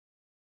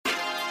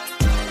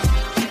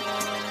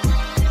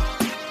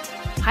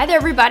Hi there,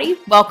 everybody.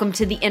 Welcome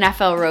to the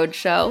NFL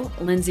Roadshow.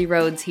 Lindsay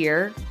Rhodes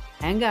here.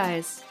 And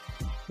guys,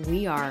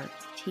 we are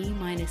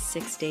T-minus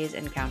 6 days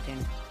and counting.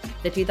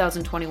 The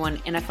 2021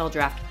 NFL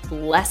Draft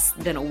less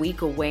than a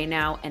week away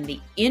now, and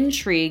the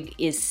intrigue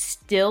is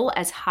still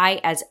as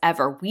high as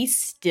ever. We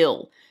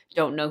still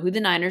don't know who the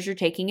Niners are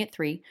taking at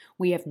 3.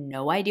 We have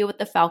no idea what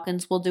the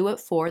Falcons will do at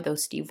 4, though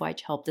Steve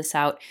Wyche helped us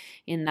out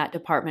in that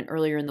department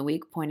earlier in the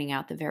week, pointing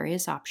out the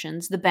various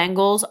options. The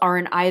Bengals are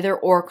an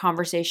either-or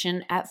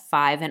conversation at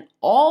 5, and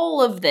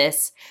all of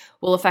this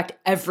will affect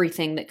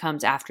everything that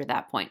comes after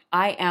that point.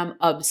 I am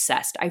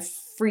obsessed. I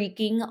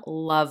freaking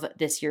love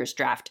this year's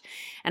draft.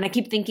 And I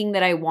keep thinking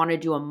that I want to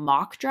do a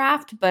mock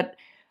draft, but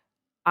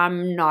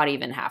I'm not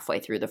even halfway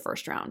through the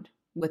first round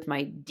with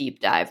my deep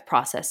dive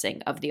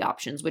processing of the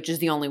options, which is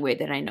the only way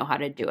that I know how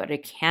to do it. I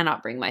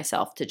cannot bring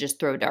myself to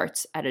just throw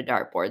darts at a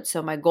dartboard.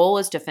 So my goal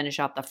is to finish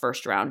out the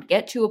first round,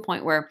 get to a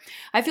point where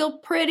I feel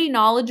pretty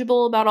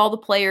knowledgeable about all the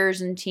players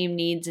and team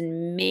needs,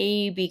 and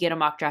maybe get a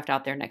mock draft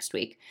out there next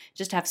week.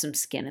 Just have some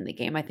skin in the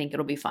game. I think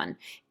it'll be fun.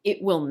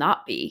 It will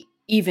not be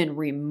even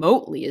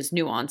remotely as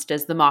nuanced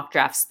as the mock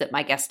drafts that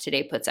my guest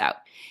today puts out.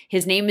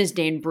 His name is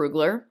Dane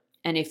Brugler.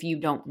 And if you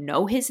don't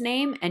know his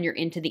name and you're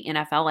into the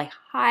NFL, I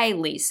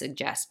highly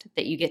suggest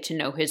that you get to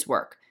know his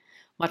work.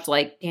 Much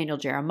like Daniel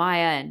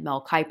Jeremiah and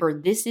Mel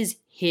Kiper, this is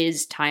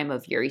his time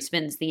of year. He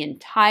spends the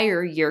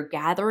entire year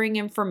gathering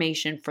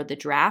information for the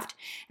draft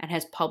and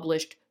has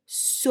published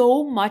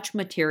so much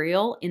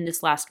material in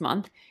this last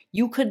month.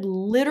 You could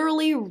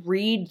literally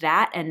read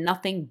that and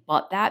nothing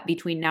but that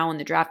between now and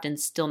the draft and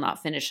still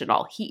not finish it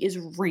all. He is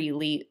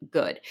really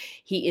good.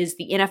 He is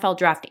the NFL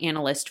Draft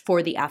Analyst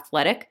for The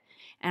Athletic.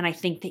 And I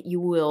think that you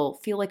will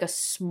feel like a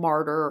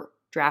smarter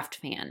draft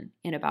fan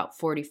in about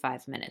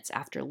 45 minutes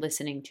after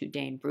listening to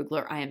Dane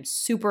Brugler. I am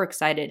super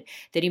excited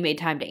that he made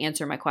time to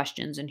answer my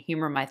questions and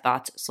humor my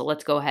thoughts. So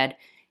let's go ahead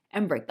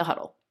and break the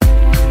huddle.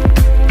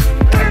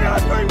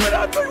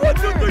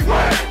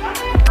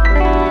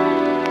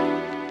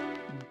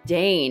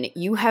 Dane,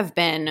 you have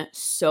been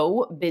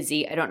so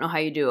busy. I don't know how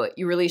you do it.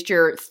 You released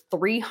your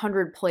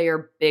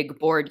 300-player big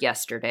board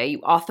yesterday. You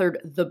authored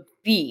The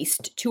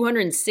Beast,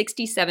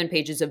 267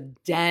 pages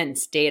of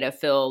dense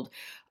data-filled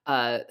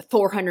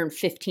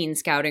 415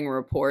 scouting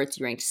reports.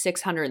 You ranked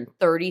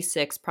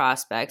 636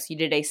 prospects. You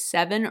did a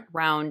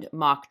 7-round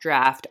mock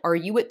draft. Are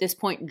you at this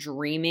point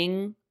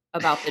dreaming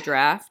about the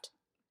draft?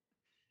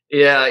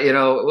 Yeah,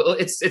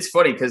 it's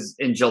funny because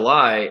in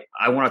July,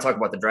 I want to talk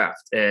about the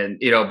draft and,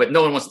 but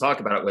no one wants to talk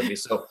about it with me.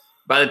 So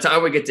by the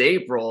time we get to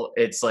April,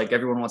 it's like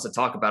everyone wants to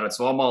talk about it.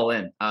 So I'm all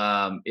in.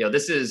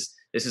 This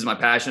is my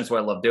passion. It's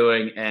what I love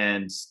doing.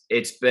 And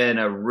it's been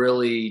a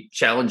really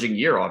challenging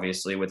year,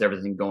 obviously, with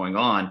everything going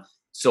on.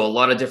 So a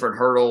lot of different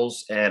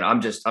hurdles, and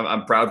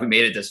I'm proud we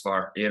made it this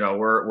far.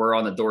 We're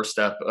on the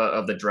doorstep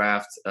of the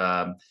draft.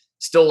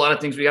 Still a lot of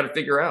things we got to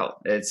figure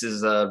out. This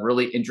is a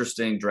really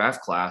interesting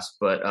draft class,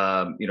 but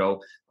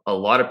a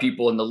lot of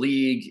people in the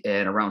league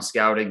and around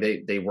scouting,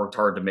 they worked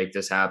hard to make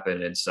this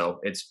happen. And so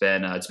it's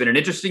been an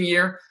interesting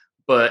year,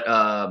 but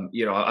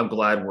I'm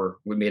glad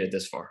we made it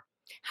this far.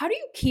 How do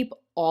you keep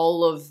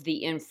all of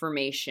the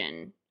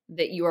information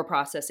that you are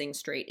processing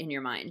straight in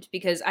your mind?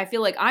 Because I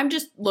feel like I'm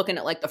just looking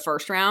at like the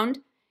first round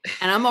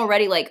and I'm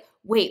already like,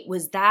 wait,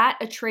 was that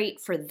a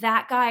trait for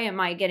that guy? Am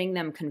I getting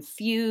them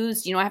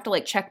confused? I have to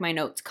like check my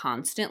notes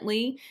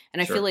constantly.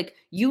 And I feel like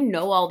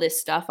all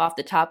this stuff off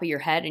the top of your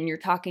head and you're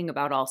talking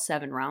about all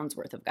 7 rounds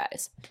worth of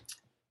guys.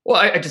 Well,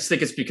 I just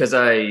think it's because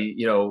I,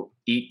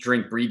 eat,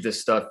 drink, breathe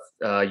this stuff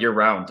year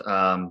round.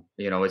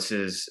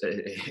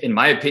 In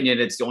my opinion,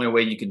 it's the only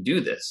way you can do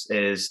this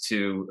is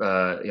to,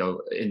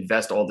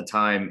 invest all the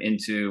time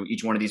into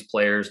each one of these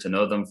players, to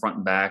know them front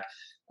and back.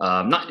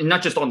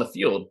 Not just on the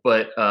field,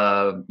 but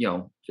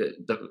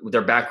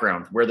their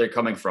background, where they're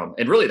coming from.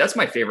 And really, that's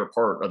my favorite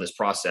part of this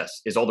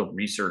process is all the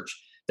research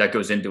that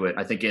goes into it.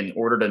 I think in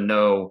order to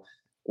know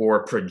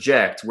or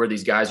project where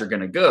these guys are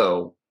going to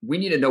go, we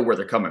need to know where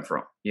they're coming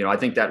from. I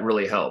think that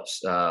really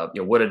helps.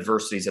 What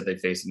adversities have they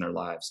faced in their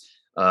lives?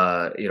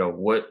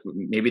 What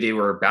maybe they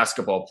were a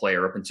basketball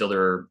player up until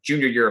their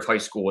junior year of high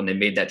school and they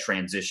made that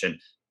transition.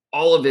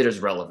 All of it is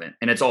relevant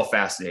and it's all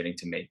fascinating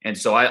to me. And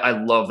so I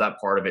love that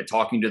part of it,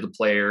 talking to the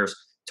players,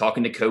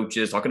 talking to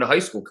coaches, talking to high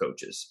school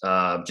coaches,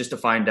 just to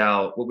find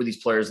out what were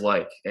these players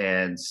like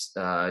and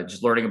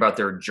just learning about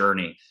their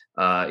journey.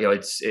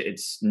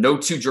 It's no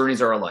two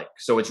journeys are alike.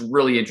 So it's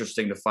really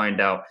interesting to find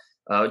out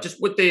just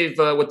what they've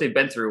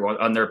been through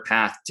on their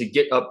path to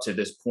get up to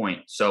this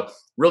point. So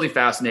really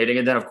fascinating.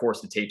 And then of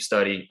course the tape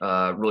study,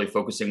 really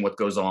focusing what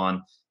goes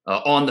on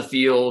the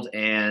field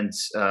and,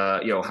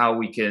 how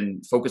we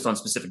can focus on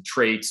specific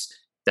traits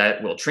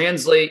that will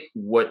translate,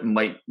 what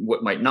might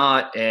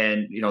not.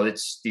 And,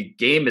 the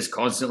game is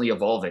constantly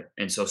evolving.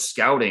 And so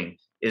scouting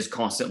is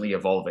constantly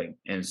evolving.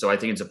 And so I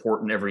think it's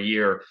important every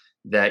year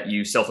that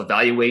you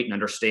self-evaluate and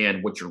understand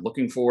what you're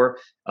looking for.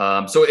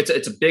 So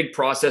it's a big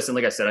process. And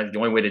like I said, I think the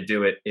only way to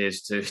do it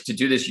is to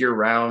do this year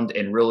round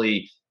and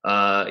really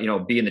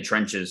be in the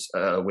trenches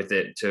with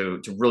it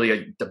to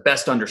really the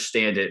best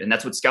understand it. And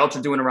that's what scouts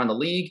are doing around the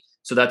league.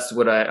 So that's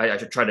what I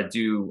should try to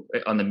do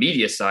on the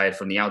media side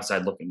from the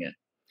outside looking in.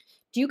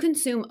 Do you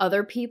consume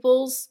other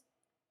people's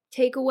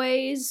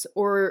takeaways,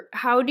 or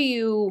how do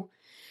you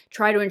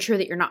try to ensure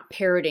that you're not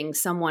parroting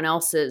someone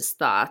else's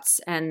thoughts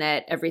and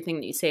that everything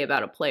that you say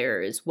about a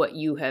player is what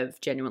you have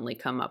genuinely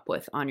come up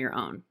with on your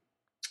own?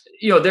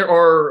 There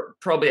are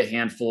probably a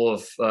handful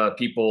of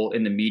people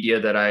in the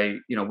media that I,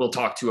 will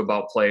talk to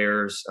about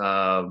players.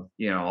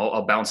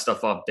 I'll bounce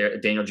stuff off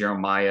Daniel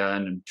Jeremiah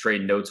and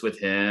trade notes with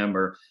him,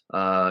 or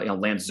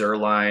Lance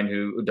Zierlein,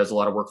 who does a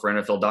lot of work for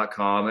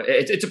NFL.com.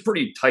 It's a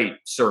pretty tight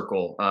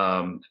circle,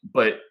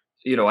 but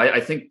I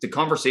think the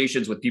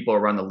conversations with people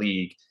around the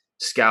league,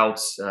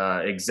 scouts,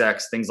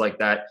 execs, things like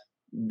that,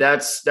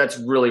 that's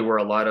really where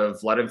a lot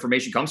of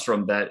information comes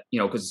from. That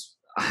because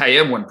I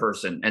am one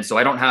person, and so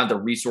I don't have the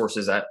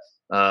resources at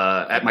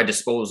my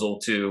disposal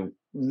to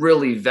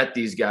really vet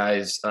these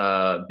guys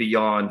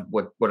beyond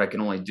what I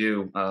can only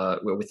do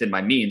within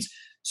my means.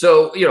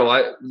 So,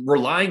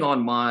 relying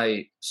on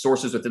my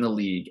sources within the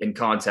league and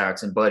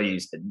contacts and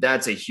buddies,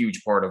 that's a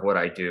huge part of what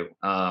I do,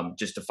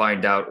 just to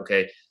find out,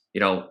 okay,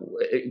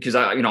 because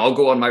I'll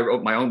go on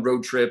my own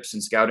road trips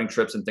and scouting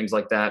trips and things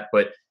like that.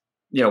 But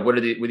what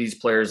are these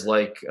players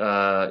like,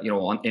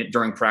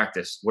 during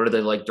practice? What are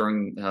they like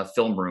during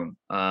film room?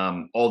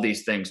 All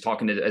these things,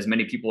 talking to as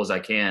many people as I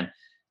can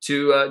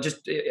to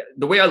just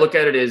the way I look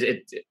at it is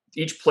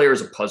each player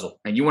is a puzzle,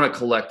 and you want to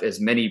collect as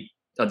many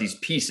of these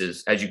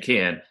pieces as you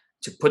can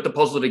to put the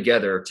puzzle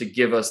together to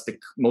give us the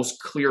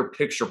most clear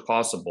picture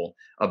possible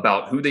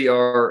about who they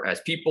are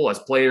as people, as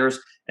players,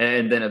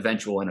 and then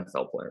eventual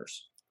NFL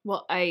players.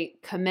 Well, I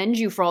commend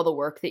you for all the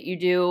work that you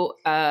do.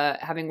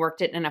 Having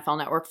worked at NFL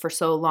Network for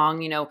so long,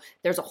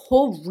 there's a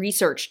whole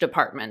research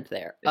department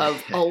there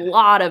of a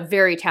lot of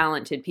very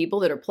talented people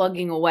that are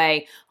plugging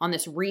away on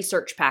this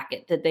research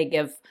packet that they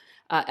give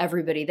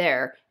everybody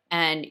there.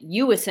 And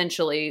you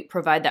essentially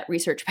provide that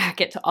research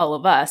packet to all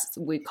of us.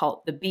 We call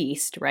it the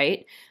Beast,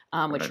 right?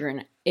 Which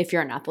if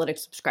you're an athletic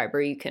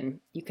subscriber, you can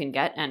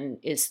get, and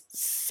is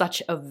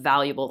such a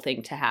valuable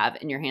thing to have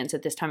in your hands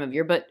at this time of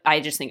year. But I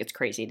just think it's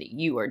crazy that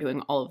you are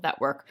doing all of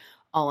that work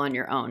all on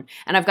your own.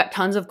 And I've got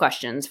tons of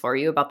questions for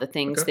you about the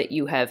things that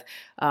you have,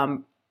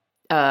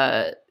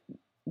 the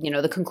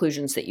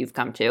conclusions that you've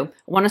come to. I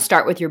want to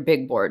start with your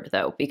big board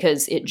though,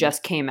 because it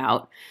just came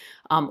out.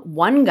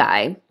 One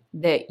guy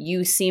that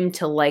you seem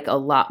to like a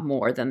lot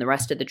more than the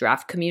rest of the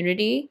draft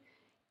community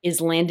is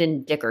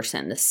Landon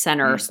Dickerson, the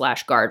center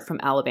 / guard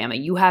from Alabama.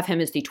 You have him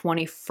as the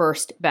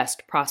 21st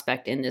best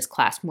prospect in this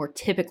class. More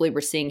typically,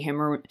 we're seeing him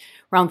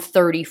around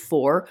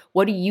 34.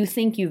 What do you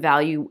think you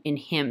value in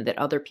him that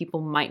other people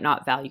might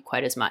not value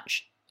quite as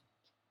much?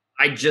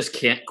 I just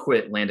can't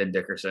quit Landon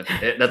Dickerson.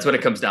 That's what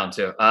it comes down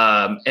to.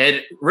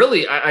 And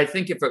really, I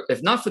think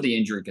if not for the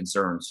injury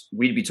concerns,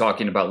 we'd be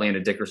talking about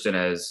Landon Dickerson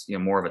as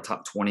more of a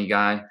top 20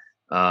 guy.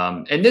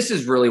 And this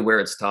is really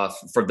where it's tough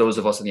for those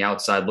of us on the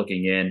outside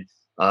looking in.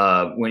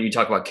 When you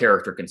talk about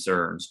character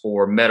concerns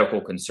or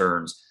medical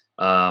concerns,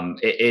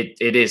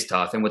 it is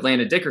tough. And with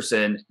Landon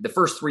Dickerson, the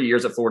first 3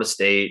 years at Florida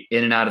State,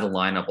 in and out of the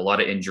lineup, a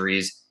lot of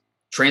injuries,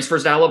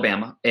 transfers to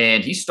Alabama,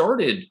 and he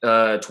started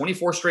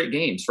 24 straight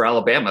games for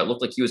Alabama. It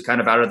looked like he was kind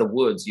of out of the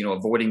woods,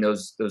 avoiding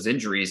those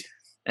injuries.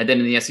 And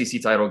then in the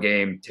SEC title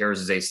game,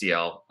 tears his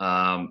ACL.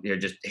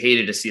 Just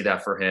hated to see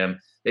that for him.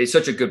 He's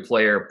such a good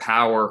player,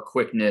 power,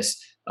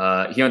 quickness.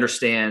 He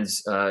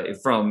understands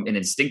from an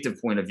instinctive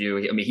point of view.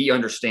 He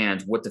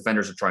understands what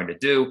defenders are trying to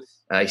do.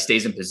 He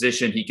stays in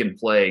position. He can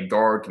play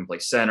guard, can play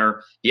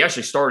center. He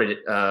actually started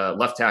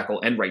left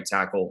tackle and right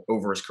tackle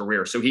over his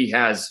career. So he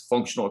has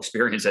functional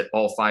experience at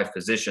all 5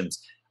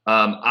 positions.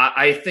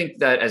 I think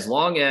that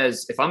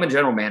if I'm a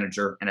general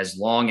manager, and as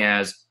long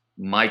as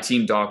my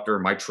team doctor,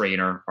 my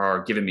trainer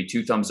are giving me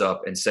 2 thumbs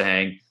up and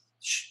saying,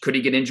 could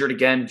he get injured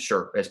again?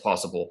 Sure, it's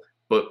possible.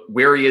 But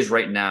where he is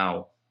right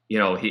now,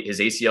 his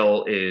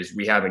ACL is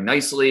rehabbing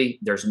nicely.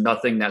 There's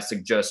nothing that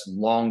suggests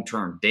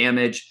long-term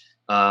damage.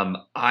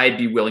 I'd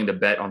be willing to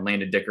bet on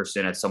Landon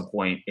Dickerson at some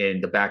point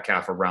in the back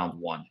half of round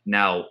 1.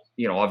 Now,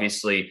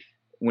 obviously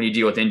when you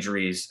deal with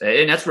injuries,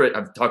 and that's what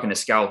I'm talking to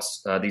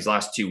scouts these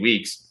last 2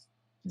 weeks,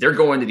 they're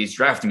going to these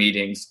draft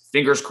meetings,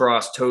 fingers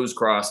crossed, toes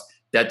crossed,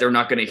 that they're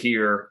not going to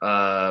hear,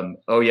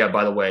 oh yeah,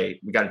 by the way,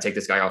 we got to take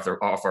this guy off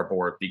our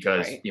board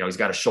because he's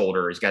got a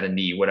shoulder, he's got a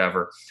knee,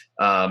 whatever.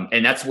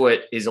 And that's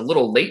what is a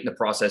little late in the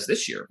process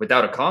this year.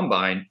 Without a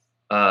combine,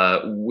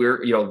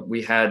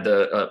 we had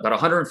about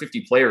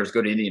 150 players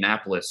go to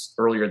Indianapolis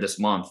earlier this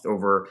month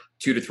over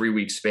 2 to 3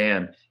 week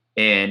span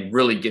and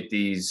really get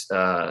these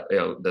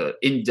the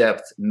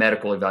in-depth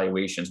medical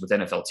evaluations with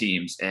NFL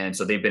teams. And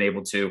so they've been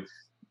able to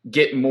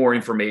get more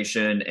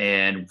information.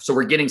 And so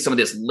we're getting some of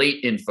this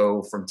late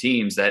info from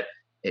teams that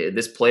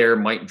this player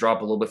might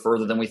drop a little bit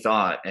further than we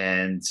thought.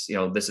 And,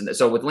 this and that.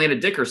 So with Landon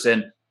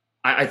Dickerson,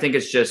 I think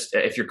it's just,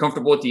 if you're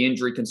comfortable with the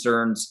injury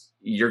concerns,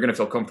 you're going to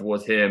feel comfortable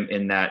with him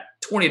in that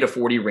 20 to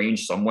 40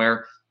 range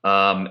somewhere.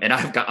 And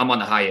I'm on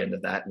the high end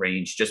of that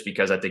range just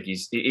because I think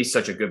he's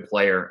such a good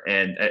player.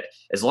 And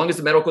as long as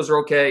the medicals are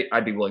okay,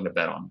 I'd be willing to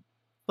bet on him.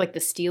 Like the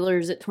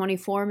Steelers at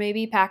 24,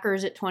 maybe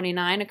Packers at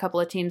 29, a couple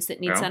of teams that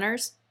need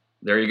centers.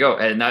 There you go.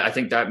 And I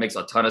think that makes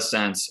a ton of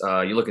sense.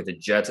 You look at the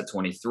Jets at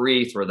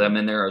 23, throw them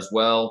in there as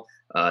well.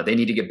 They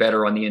need to get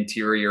better on the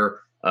interior.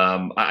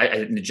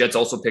 The Jets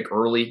also pick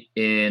early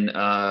in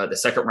the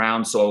second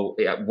round. So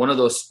one of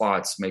those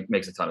spots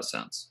makes a ton of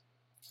sense.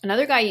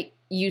 Another guy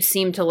you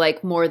seem to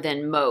like more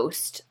than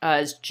most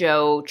is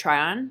Joe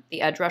Tryon,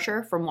 the edge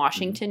rusher from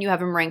Washington. Mm-hmm. You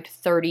have him ranked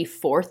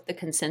 34th. The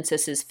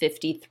consensus is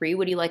 53.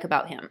 What do you like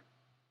about him?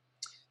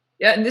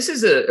 Yeah, and this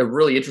is a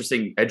really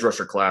interesting edge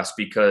rusher class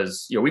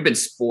because, we've been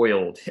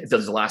spoiled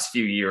those last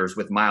few years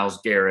with Myles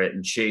Garrett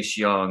and Chase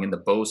Young and the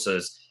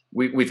Bosas.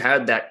 We've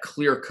had that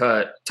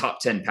clear-cut top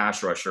 10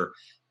 pass rusher.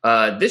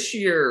 This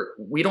year,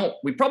 we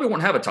probably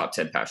won't have a top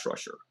 10 pass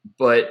rusher,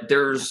 but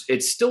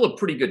it's still a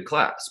pretty good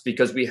class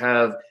because we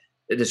have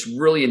this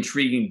really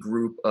intriguing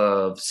group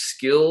of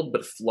skilled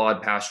but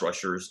flawed pass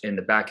rushers in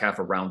the back half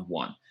of round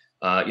one.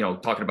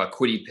 Talking about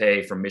Kwity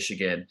Paye from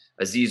Michigan,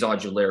 Azeez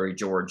Ojulari,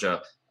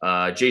 Georgia,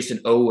 Jason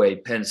Owe,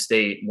 Penn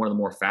State, one of the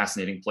more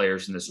fascinating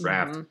players in this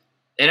draft. Mm-hmm.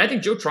 And I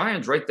think Joe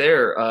Tryon's right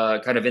there,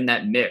 kind of in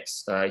that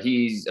mix.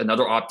 He's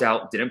another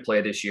opt-out, didn't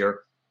play this year.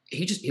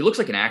 He looks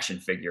like an action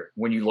figure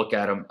when you look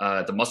at him.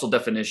 The muscle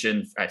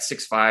definition at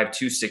 6'5",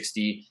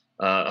 260,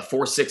 a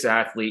 4'6"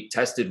 athlete,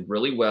 tested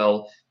really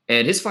well.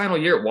 And his final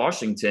year at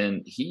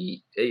Washington,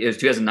 it was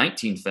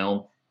 2019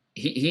 film.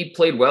 He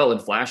played well in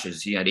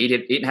flashes. He had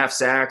 8.5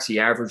 sacks. He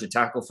averaged a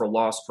tackle for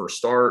loss per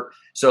start.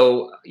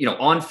 So,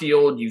 on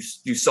field, you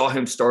saw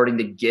him starting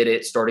to get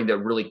it, starting to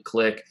really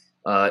click.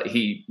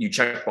 You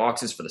check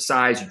boxes for the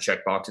size, you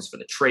check boxes for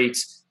the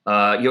traits.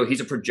 He's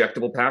a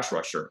projectable pass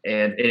rusher.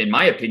 And in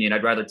my opinion,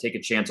 I'd rather take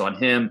a chance on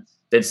him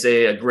than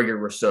say a Gregory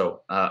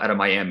Rousseau out of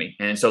Miami.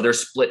 And so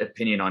there's split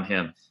opinion on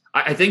him.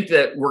 I think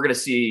that we're going to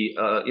see,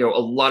 a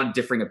lot of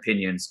differing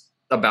opinions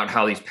about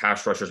how these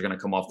pass rushers are going to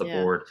come off the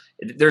board.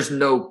 There's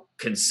no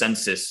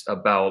consensus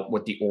about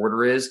what the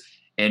order is.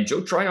 And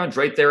Joe Tryon's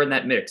right there in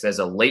that mix as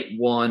a late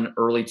 1,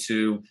 early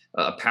 2,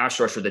 a pass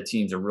rusher that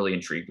teams are really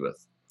intrigued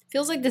with.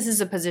 Feels like this is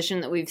a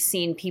position that we've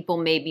seen people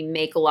maybe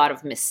make a lot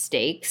of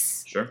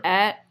mistakes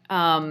at.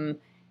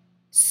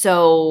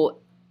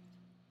 So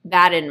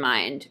that in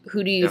mind,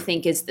 who do you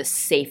think is the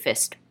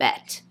safest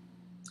bet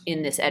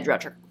in this edge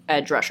rusher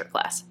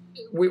class?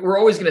 We're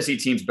always going to see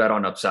teams bet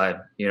on upside,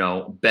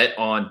 bet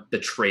on the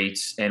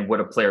traits and what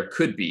a player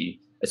could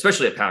be,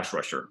 especially a pass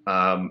rusher.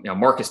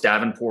 Marcus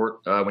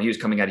Davenport, when he was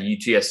coming out of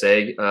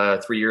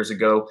UTSA 3 years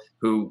ago,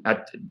 who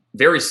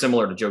very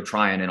similar to Joe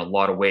Tryon in a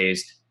lot of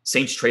ways.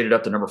 Saints traded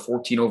up to number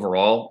 14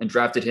 overall and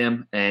drafted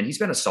him, and he's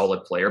been a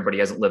solid player, but he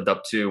hasn't lived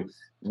up to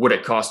what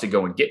it cost to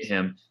go and get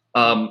him.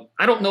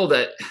 I don't know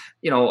that,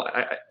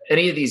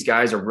 any of these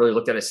guys are really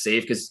looked at as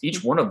safe because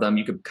each one of them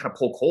you could kind of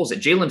poke holes at.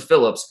 Jalen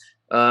Phillips,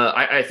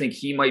 I think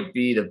he might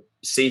be the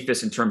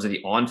safest in terms of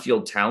the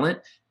on-field talent,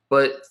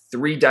 but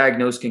 3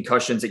 diagnosed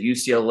concussions at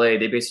UCLA,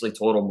 they basically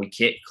told him, we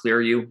can't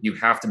clear you. You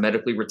have to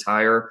medically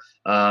retire.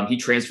 He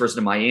transfers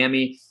to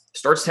Miami,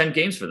 starts 10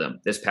 games for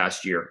them this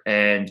past year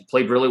and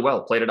played really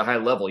well, played at a high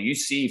level. You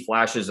see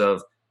flashes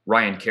of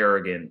Ryan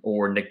Kerrigan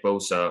or Nick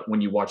Bosa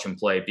when you watch him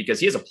play because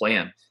he has a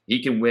plan.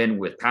 He can win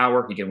with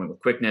power. He can win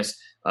with quickness.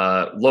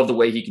 Love the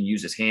way he can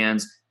use his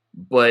hands.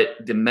 But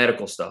the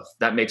medical stuff,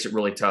 that makes it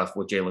really tough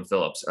with Jalen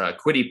Phillips.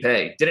 Kwity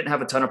Paye didn't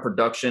have a ton of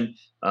production.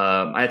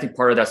 I think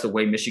part of that's the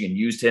way Michigan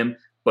used him.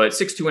 But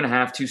 6'2.5",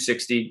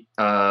 260,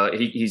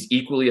 he's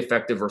equally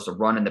effective versus a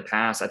run in the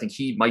pass. I think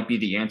he might be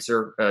the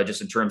answer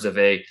just in terms of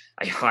a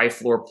high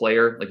floor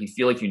player. Like you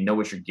feel like you know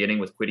what you're getting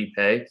with Kwity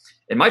Paye.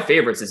 And my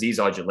favorite is Azeez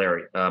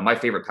Ojulari, my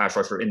favorite pass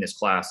rusher in this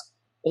class.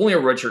 Only a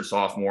redshirt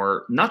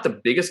sophomore, not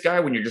the biggest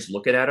guy when you're just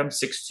looking at him,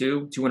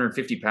 6'2",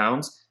 250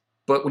 pounds.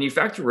 But when you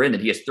factor in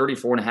that he has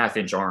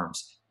 34.5-inch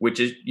arms, which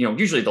is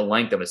usually the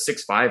length of a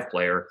 6'5"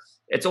 player,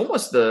 it's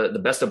almost the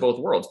best of both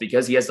worlds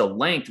because he has the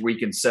length where he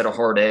can set a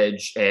hard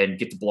edge and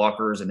get to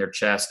blockers in their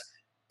chest.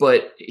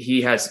 But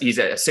he's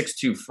at a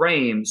 6'2"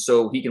 frame,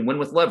 so he can win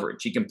with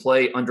leverage. He can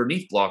play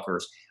underneath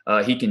blockers.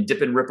 He can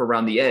dip and rip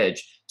around the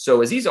edge. So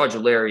Azeez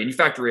Ojulari, and you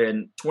factor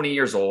in 20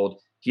 years old,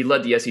 he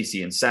led the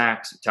SEC in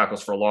sacks,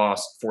 tackles for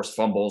loss, forced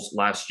fumbles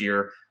last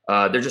year.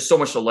 There's just so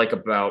much to like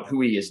about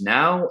who he is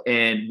now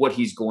and what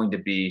he's going to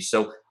be.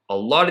 So a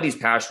lot of these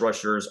pass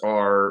rushers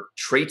are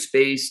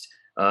traits-based.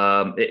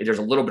 There's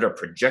a little bit of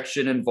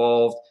projection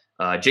involved.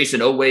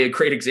 Jason Owe, a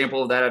great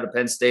example of that out of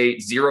Penn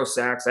State, 0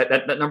 sacks.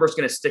 That number is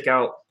going to stick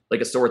out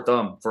like a sore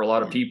thumb for a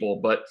lot of people.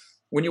 But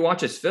when you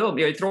watch his film,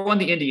 you throw on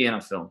the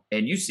Indiana film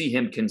and you see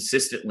him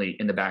consistently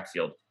in the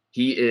backfield.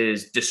 He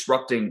is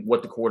disrupting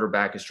what the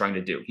quarterback is trying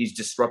to do. He's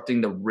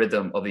disrupting the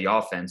rhythm of the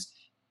offense.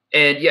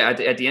 And at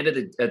the end of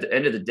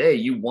the day,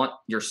 you want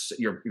your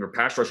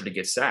pass rusher to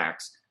get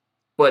sacks.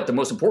 But the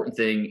most important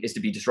thing is to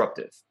be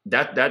disruptive.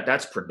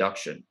 That's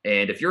production.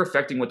 And if you're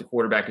affecting what the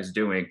quarterback is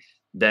doing,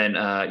 then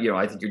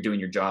I think you're doing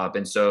your job.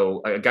 And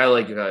so a guy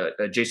like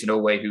Jason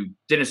Oweh, who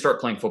didn't start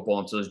playing football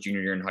until his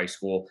junior year in high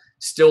school,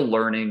 still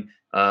learning,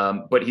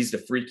 but he's the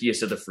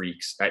freakiest of the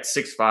freaks at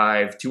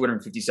 6'5",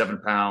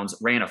 257 pounds,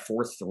 ran a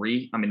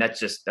 4.3. I mean,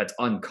 that's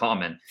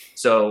uncommon.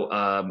 So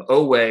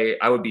Oweh,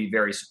 I would be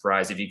very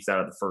surprised if he gets out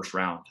of the first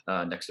round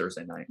next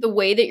Thursday night. The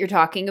way that you're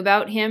talking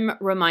about him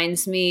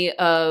reminds me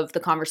of the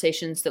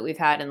conversations that we've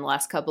had in the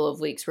last couple of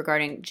weeks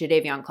regarding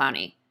Jadeveon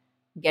Clowney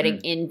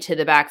getting into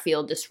the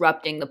backfield,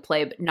 disrupting the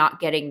play, but not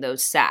getting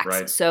those sacks.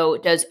 Right. So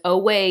does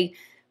Oweh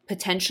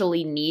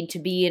potentially need to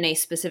be in a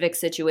specific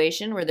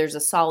situation where there's a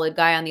solid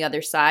guy on the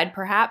other side,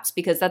 perhaps?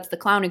 Because that's the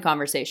Clowney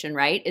conversation,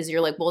 right? Is you're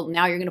like, well,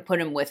 now you're going to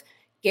put him with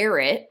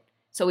Garrett,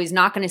 so he's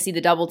not going to see the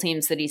double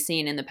teams that he's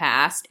seen in the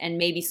past, and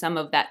maybe some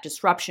of that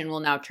disruption will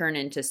now turn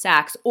into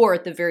sacks, or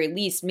at the very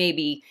least,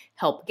 maybe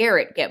help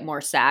Garrett get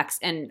more sacks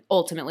and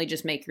ultimately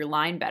just make your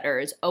line better.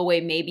 Is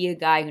Oweh maybe a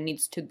guy who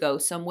needs to go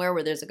somewhere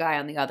where there's a guy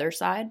on the other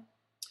side?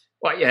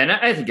 Well, yeah, and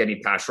I think any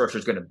pass rusher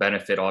is going to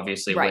benefit,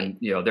 obviously, right.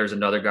 when there's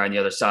another guy on the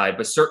other side.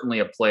 But certainly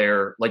a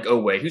player like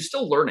Oweh, who's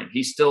still learning,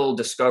 he's still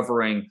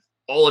discovering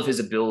all of his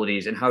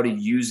abilities and how to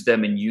use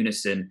them in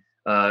unison.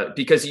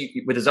 Because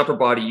with his upper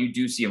body, you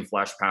do see him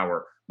flash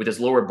power. With his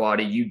lower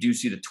body, you do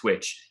see the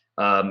twitch.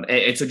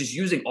 And so just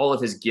using all of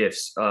his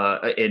gifts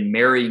and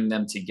marrying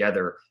them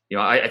together,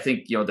 I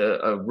think,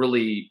 the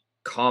really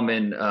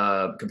common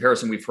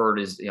comparison we've heard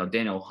is,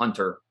 Daniel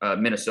Hunter,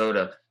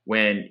 Minnesota,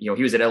 when, he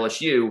was at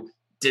LSU,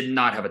 did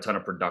not have a ton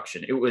of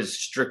production. It was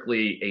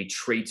strictly a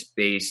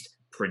traits-based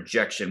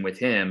projection with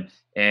him.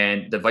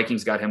 And the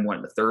Vikings got him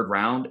in the third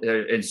round.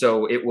 And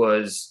so it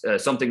was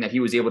something that he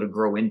was able to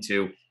grow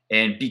into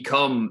and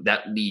become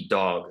that lead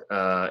dog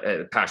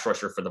pass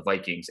rusher for the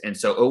Vikings. And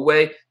so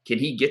Oweh, can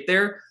he get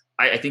there?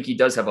 I think he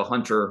does have a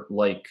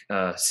Hunter-like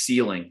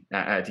ceiling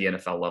at the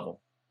NFL level.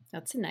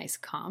 That's a nice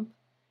comp.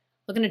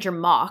 Looking at your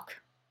mock,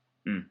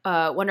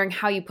 wondering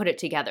how you put it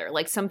together.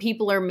 Like, some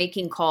people are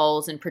making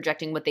calls and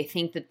projecting what they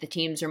think that the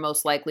teams are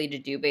most likely to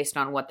do based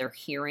on what they're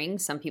hearing.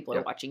 Some people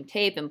are watching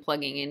tape and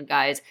plugging in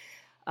guys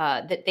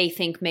that they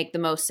think make the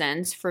most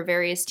sense for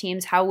various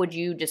teams. How would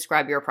you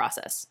describe your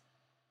process?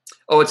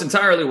 Oh, it's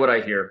entirely what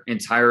I hear,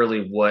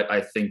 entirely what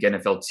I think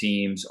NFL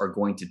teams are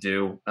going to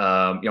do.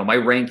 My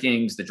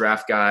rankings, the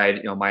draft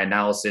guide, my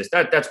analysis,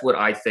 that's what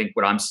I think,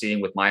 what I'm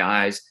seeing with my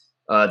eyes.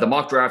 The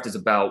mock draft is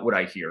about what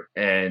I hear.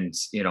 And,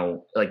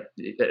 like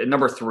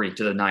number 3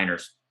 to the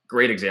Niners,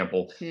 great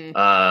example.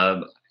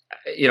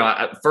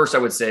 First I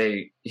would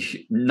say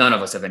none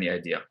of us have any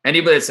idea.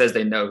 Anybody that says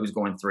they know who's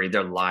going 3,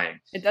 they're lying.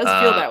 It does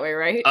feel that way,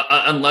 right?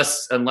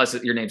 Unless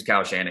your name's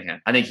Kyle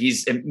Shanahan. I think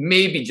and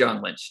maybe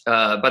John Lynch,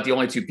 but the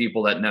only 2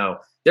 people that know.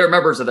 There are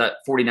members of that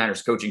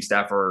 49ers coaching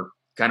staff are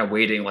kind of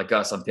waiting like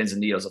us on pins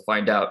and needles to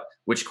find out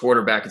which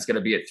quarterback it's going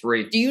to be at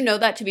 3. Do you know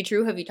that to be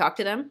true? Have you talked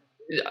to them?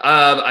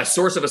 A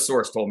source of a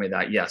source told me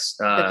that, yes.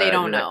 That they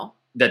don't know.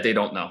 That they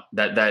don't know.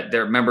 That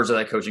they're members of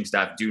that coaching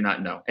staff do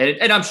not know.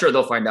 And I'm sure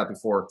they'll find out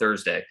before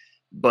Thursday.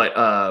 But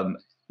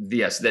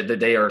yes, that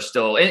they are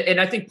still.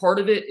 And I think part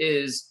of it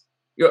is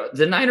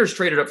the Niners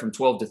traded up from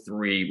 12 to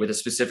 3 with a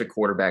specific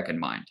quarterback in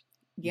mind.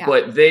 Yeah.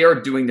 But they are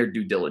doing their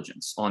due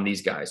diligence on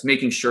these guys,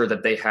 making sure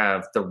that they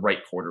have the right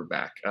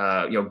quarterback.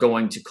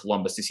 Going to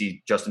Columbus to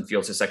see Justin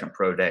Fields' his second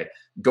pro day,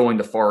 going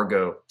to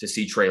Fargo to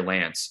see Trey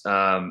Lance.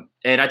 And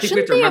I think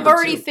shouldn't they have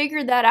already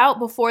figured that out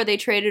before they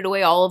traded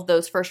away all of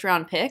those first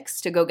round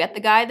picks to go get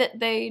the guy that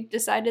they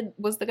decided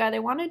was the guy they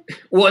wanted?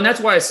 Well, and that's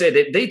why I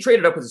say they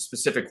traded up with a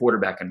specific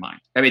quarterback in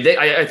mind. I mean,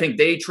 I think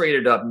they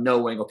traded up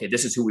knowing, okay,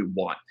 this is who we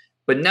want.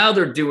 But now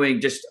they're doing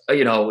just,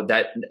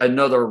 that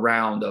another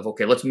round of,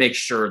 okay, let's make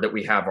sure that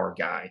we have our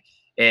guy.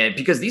 And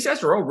because these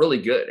guys are all really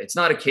good. It's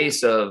not a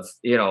case of,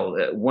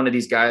 one of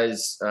these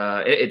guys,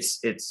 it's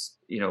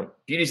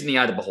beauty's in the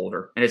eye of the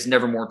beholder. And it's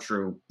never more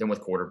true than with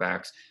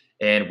quarterbacks.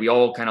 And we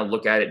all kind of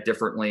look at it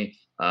differently,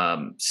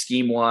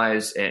 scheme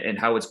wise, and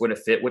how it's going to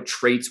fit, what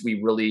traits we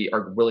really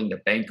are willing to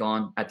bank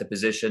on at the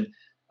position.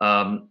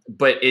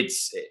 But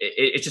it's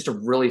just a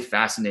really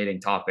fascinating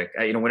topic.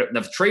 When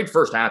the trade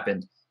first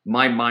happened,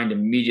 my mind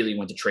immediately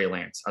went to Trey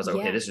Lance. I was like,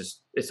 okay,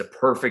 it's a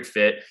perfect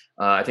fit.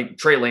 I think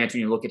Trey Lance,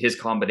 when you look at his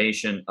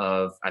combination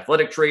of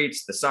athletic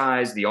traits, the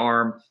size, the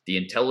arm, the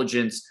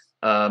intelligence,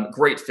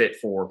 great fit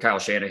for Kyle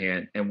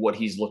Shanahan and what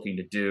he's looking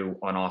to do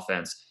on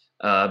offense.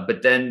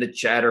 But then the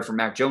chatter from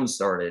Mac Jones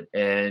started,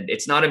 and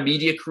it's not a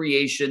media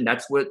creation.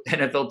 That's what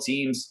NFL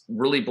teams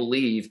really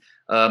believe,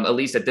 at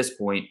least at this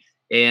point.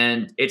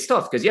 And it's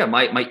tough because,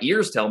 my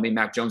ears tell me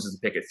Mac Jones is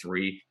the pick at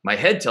 3. My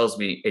head tells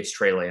me it's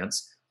Trey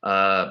Lance.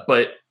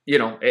 But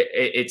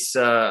it's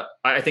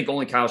I think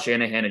only Kyle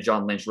Shanahan and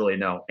John Lynch really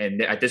know.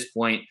 And at this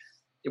point,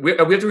 we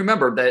have to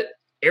remember that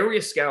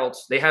area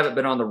scouts, they haven't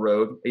been on the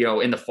road,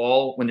 in the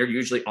fall when they're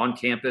usually on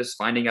campus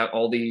finding out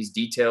all these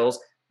details.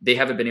 They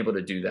haven't been able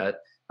to do that.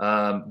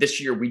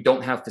 This year, we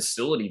don't have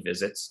facility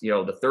visits,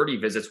 the 30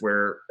 visits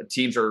where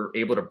teams are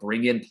able to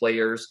bring in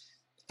players,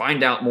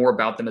 find out more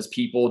about them as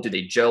people. Do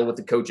they gel with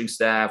the coaching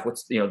staff?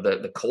 What's,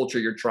 the culture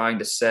you're trying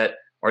to set?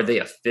 Are they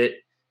a fit?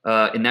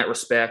 in that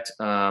respect.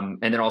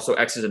 And then also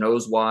X's and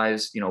O's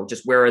wise,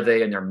 just where are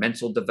they in their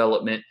mental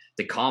development,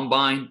 the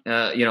combine.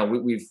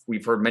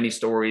 We've heard many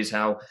stories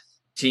how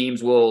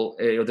teams will,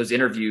 those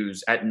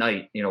interviews at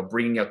night,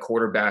 bringing a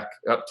quarterback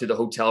up to the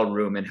hotel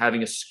room and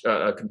having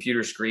a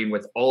computer screen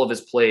with all of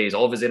his plays,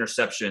 all of his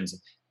interceptions.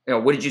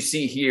 What did you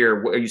see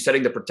here? Are you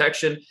setting the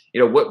protection?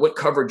 What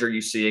coverage are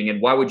you seeing?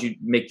 And why would you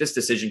make this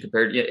decision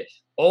compared to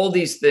all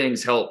these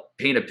things help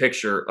paint a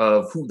picture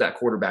of who that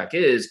quarterback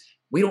is.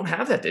 We don't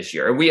have that this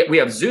year. And we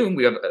have Zoom,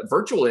 we have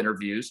virtual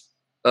interviews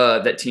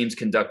that teams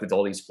conduct with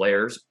all these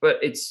players, but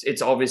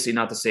it's obviously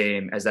not the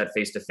same as that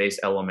face-to-face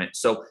element.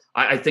 So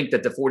I think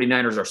that the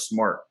 49ers are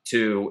smart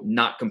to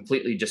not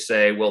completely just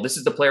say, well, this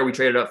is the player we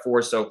traded up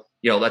for. So,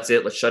 that's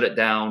it. Let's shut it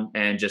down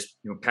and just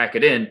pack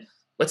it in.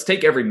 Let's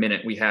take every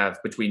minute we have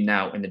between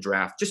now and the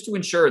draft just to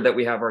ensure that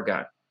we have our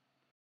guy.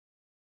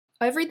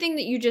 Everything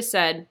that you just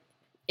said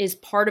is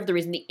part of the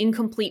reason the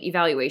incomplete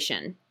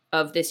evaluation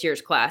of this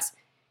year's class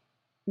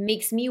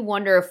makes me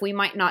wonder if we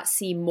might not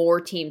see more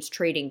teams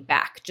trading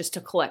back just to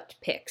collect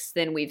picks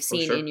than we've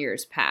seen in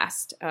years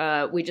past.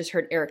 We just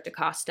heard Eric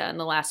DaCosta in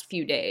the last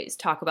few days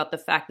talk about the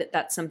fact that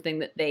that's something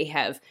that they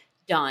have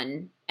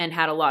done and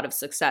had a lot of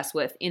success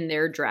with in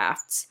their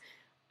drafts.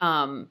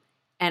 And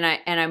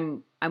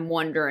I'm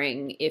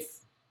wondering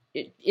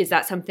is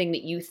that something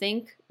that you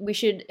think we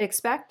should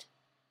expect?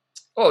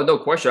 Oh, no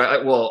question.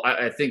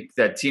 I think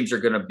that teams are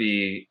going to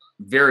be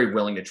very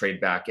willing to trade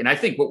back. And I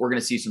think what we're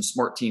going to see some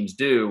smart teams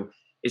do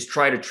is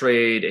try to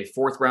trade a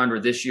fourth rounder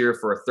this year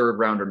for a third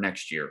rounder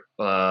next year,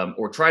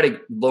 or try to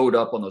load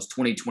up on those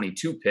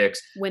 2022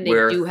 picks when they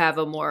do have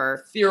a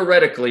more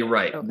theoretically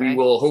right. Okay. We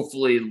will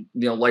hopefully,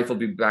 life will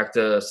be back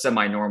to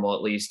semi-normal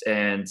at least,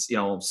 and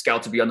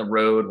scouts will be on the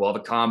road. We'll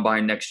have a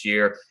combine next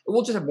year.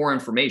 We'll just have more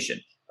information.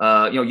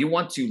 You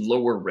want to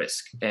lower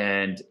risk,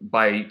 and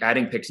by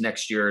adding picks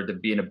next year to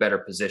be in a better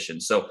position.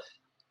 So.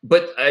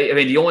 But I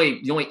mean, the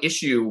only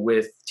issue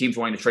with teams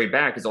wanting to trade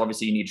back is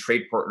obviously you need a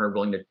trade partner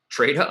willing to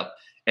trade up.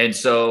 And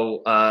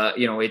so,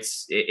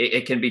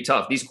 it can be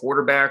tough. These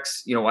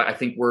quarterbacks, I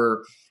think we're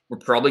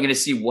probably going to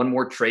see one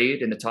more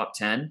trade in the top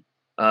 10,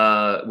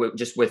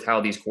 just with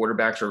how these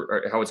quarterbacks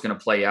are how it's going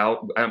to play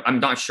out. I'm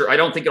not sure. I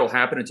don't think it'll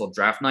happen until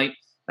draft night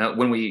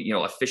when we,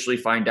 officially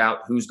find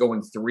out who's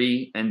going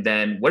 3. And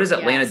then what does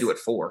Atlanta do at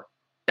 4?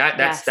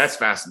 That's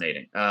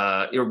fascinating.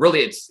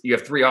 Really, you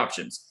have 3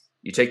 options.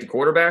 You take the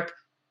quarterback,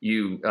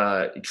 you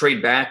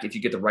trade back if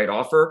you get the right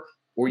offer,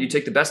 or you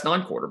take the best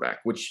non-quarterback,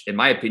 which in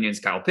my opinion is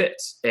Kyle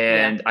Pitts.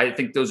 And I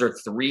think those are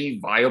 3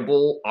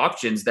 viable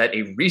options that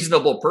a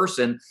reasonable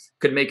person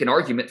could make an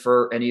argument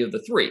for any of the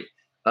 3.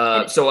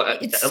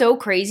 It's so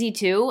crazy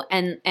too,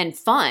 and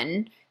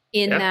fun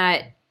in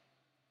that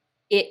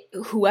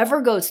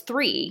whoever goes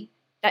 3,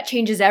 that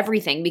changes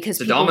everything because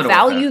people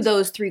value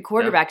those 3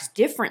 quarterbacks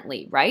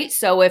differently, right?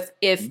 So if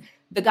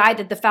the guy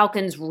that the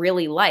Falcons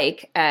really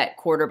like at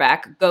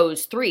quarterback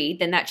goes 3,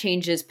 then that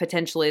changes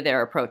potentially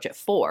their approach at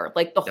 4.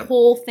 Like the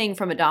whole thing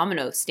from a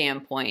domino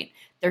standpoint,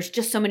 there's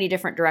just so many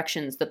different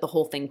directions that the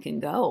whole thing can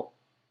go.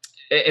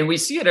 And we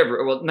see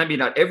it maybe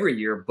not every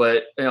year,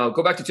 but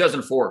go back to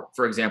 2004,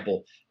 for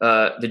example.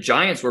 The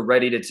Giants were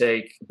ready to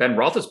take Ben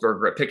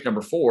Roethlisberger at pick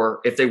number 4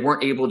 if they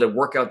weren't able to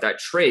work out that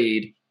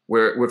trade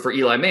for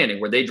Eli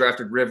Manning, where they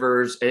drafted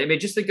Rivers. I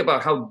mean, just think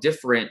about how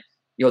different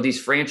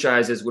these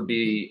franchises would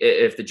be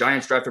if the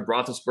Giants drafted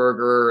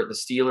Roethlisberger, the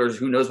Steelers,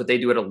 who knows what they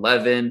do at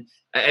 11.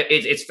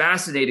 It's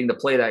fascinating to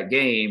play that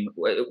game,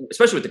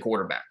 especially with the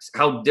quarterbacks,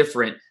 how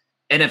different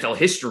NFL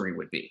history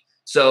would be.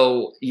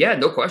 So,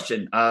 no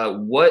question.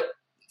 What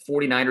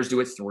 49ers do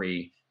at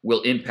 3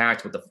 will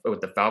impact what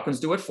the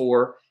Falcons do at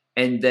 4,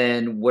 and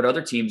then what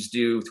other teams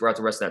do throughout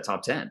the rest of that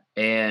top 10.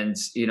 And,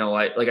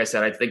 like I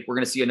said, I think we're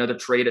going to see another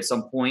trade at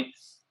some point.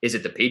 Is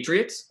it the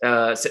Patriots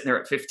sitting there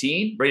at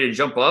 15, ready to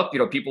jump up?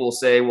 People will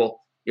say, well,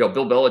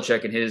 Bill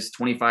Belichick in his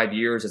 25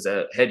 years as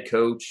a head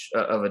coach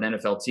of an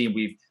NFL team,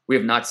 we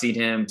have not seen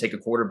him take a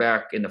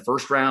quarterback in the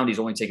first round. He's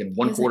only taken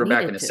one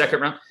quarterback in the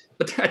second round.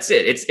 But that's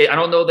it. I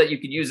don't know that you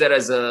could use that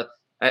as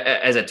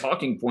a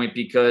talking point,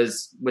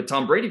 because with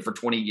Tom Brady for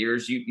 20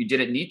 years, you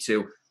didn't need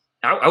to.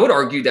 I would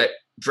argue that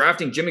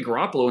drafting Jimmy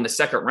Garoppolo in the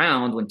second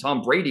round when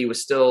Tom Brady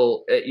was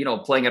still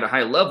playing at a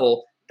high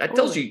level, that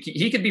tells you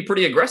he could be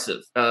pretty aggressive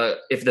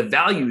if the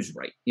value's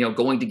right,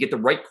 going to get the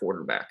right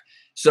quarterback.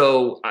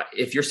 So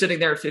if you're sitting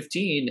there at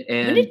 15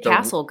 and when did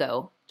Castle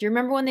go? Do you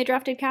remember when they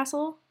drafted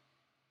Castle?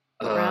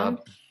 No,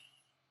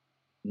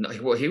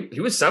 well, he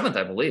was 7th,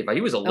 I believe.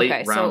 He was a late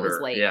rounder. So it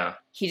was late. Yeah,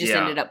 he just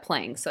ended up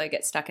playing. So I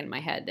get stuck in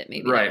my head that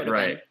maybe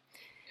right.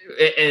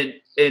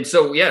 And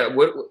so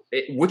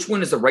which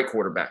one is the right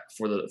quarterback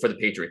for the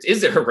Patriots?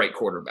 Is there a right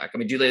quarterback? I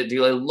mean, do they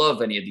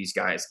love any of these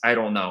guys? I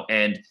don't know.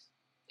 And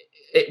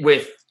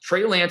with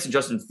Trey Lance and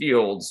Justin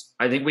Fields,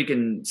 I think we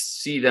can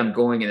see them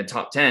going in the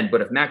top 10. But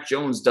if Mac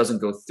Jones doesn't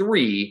go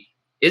 3,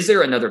 is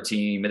there another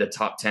team in the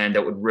top 10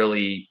 that would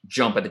really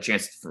jump at the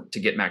chance to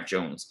get Mac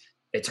Jones?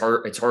 It's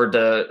hard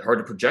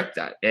to project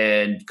that.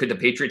 And could the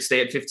Patriots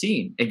stay at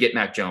 15 and get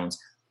Mac Jones?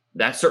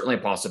 That's certainly a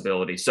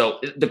possibility. So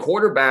the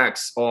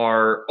quarterbacks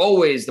are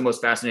always the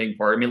most fascinating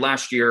part. I mean,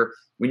 last year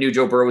we knew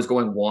Joe Burrow was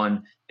going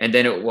one, and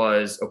then it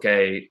was,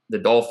 okay, the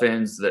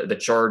Dolphins, the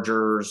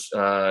Chargers,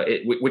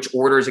 which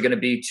order is it going to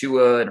be,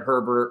 Tua and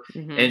Herbert?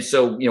 Mm-hmm. And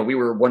so, we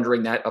were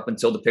wondering that up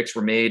until the picks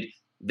were made.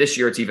 This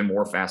year, it's even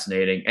more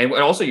fascinating. And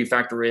also you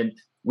factor in,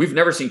 we've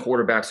never seen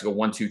quarterbacks go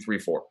 1, 2, 3,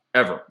 4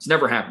 ever. It's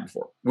never happened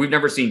before. We've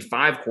never seen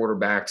 5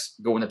 quarterbacks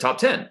go in the top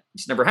 10.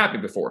 It's never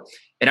happened before.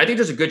 And I think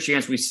there's a good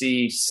chance we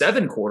see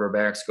 7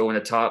 quarterbacks go in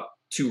the top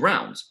 2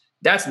 rounds.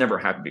 That's never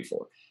happened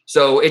before.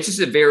 So it's just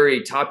a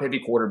very top-heavy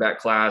quarterback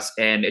class,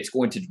 and it's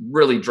going to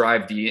really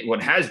drive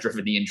what has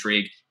driven the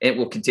intrigue, and it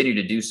will continue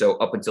to do so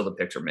up until the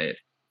picks are made.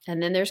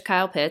 And then there's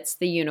Kyle Pitts,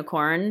 the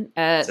unicorn,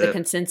 the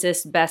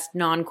consensus best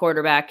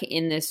non-quarterback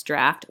in this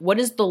draft. What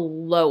is the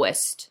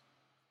lowest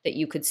that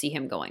you could see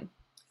him going?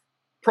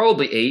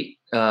 Probably 8.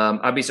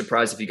 I'd be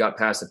surprised if he got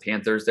past the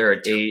Panthers there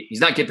at 8. He's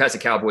not getting past the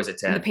Cowboys at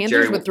 10. And the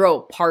Panthers would throw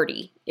a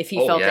party if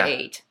he fell to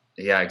 8.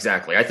 Yeah,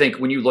 exactly. I think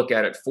when you look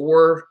at it,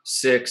 4,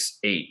 6,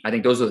 8, I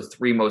think those are the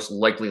 3 most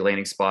likely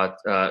landing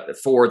spots.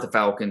 4 with the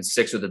Falcons,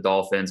 6 with the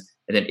Dolphins,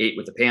 and then 8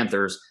 with the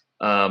Panthers.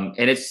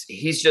 And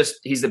he's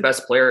the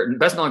best player,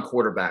 best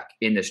non-quarterback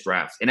in this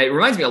draft. And it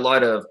reminds me a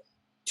lot of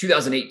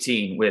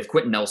 2018 with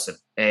Quentin Nelson.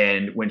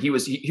 And when he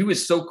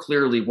was so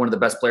clearly one of the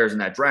best players in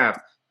that draft,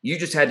 you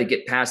just had to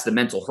get past the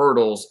mental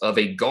hurdles of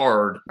a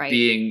guard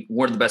being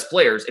one of the best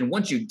players. And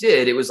once you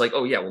did, it was like,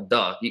 oh yeah, well,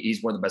 duh,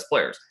 he's one of the best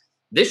players.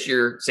 This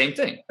year, same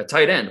thing, a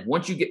tight end.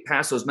 Once you get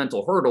past those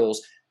mental hurdles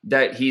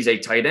that he's a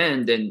tight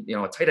end, and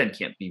a tight end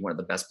can't be one of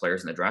the best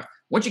players in the draft.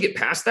 Once you get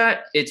past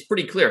that, it's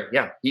pretty clear.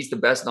 Yeah, he's the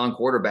best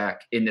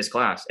non-quarterback in this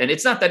class. And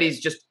it's not that he's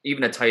just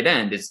even a tight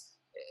end. It's,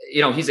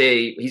 he's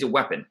a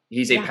weapon.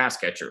 He's a pass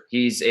catcher.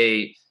 He's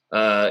the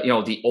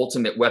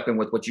ultimate weapon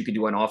with what you can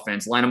do on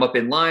offense. Line him up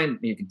in line.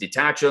 You can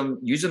detach him.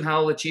 Use him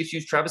how the Chiefs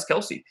use Travis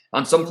Kelce.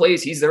 On some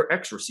plays, he's their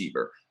X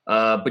receiver.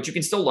 But you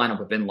can still line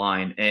up in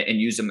line and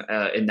use him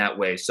in that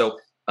way. So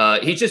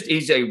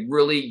he's a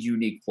really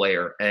unique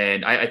player.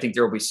 And I think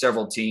there will be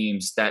several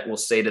teams that will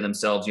say to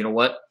themselves, you know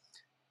what?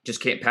 Just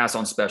can't pass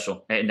on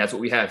special. And that's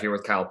what we have here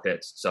with Kyle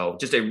Pitts. So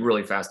just a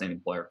really fascinating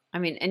player. I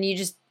mean, and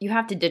you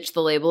have to ditch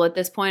the label at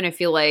this point. I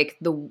feel like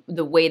the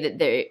way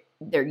that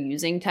they're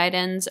using tight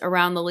ends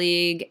around the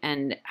league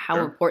and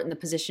how important the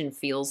position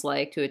feels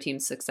like to a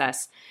team's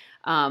success.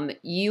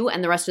 You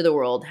and the rest of the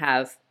world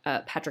have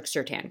Patrick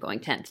Surtain going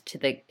 10th to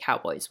the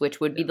Cowboys, which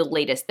would be the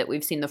latest that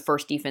we've seen the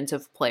first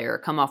defensive player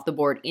come off the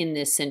board in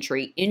this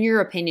century. In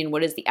your opinion,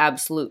 what is the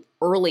absolute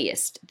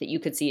earliest that you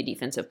could see a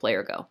defensive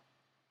player go?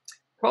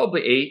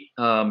 Probably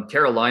 8.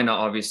 Carolina,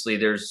 obviously,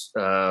 there's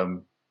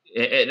and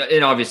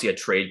obviously a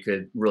trade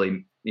could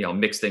really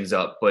mix things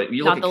up. But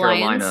you look at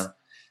Carolina. Lions?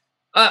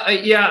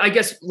 I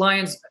guess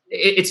Lions.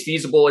 It's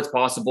feasible. It's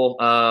possible.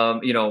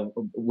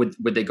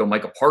 Would they go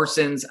Micah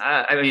Parsons?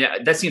 I mean,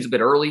 that seems a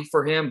bit early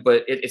for him,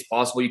 but it's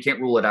possible. You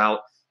can't rule it out.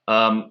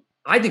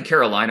 I think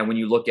Carolina, when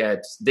you look at,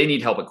 they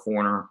need help at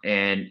corner,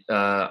 and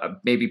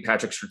maybe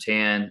Patrick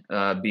Surtain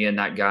being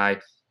that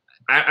guy.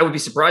 I would be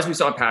surprised if we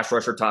saw a pass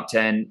rusher top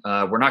 10.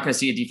 We're not going to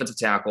see a defensive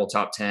tackle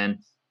top 10.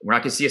 We're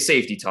not going to see a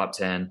safety top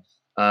 10.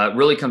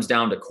 Really comes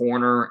down to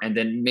corner, and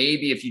then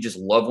maybe if you just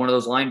love one of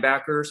those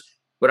linebackers.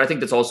 But I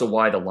think that's also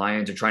why the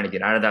Lions are trying to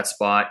get out of that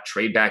spot,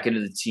 trade back into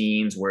the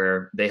teams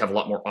where they have a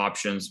lot more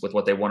options with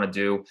what they want to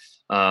do.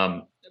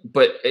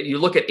 But you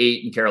look at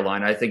 8 in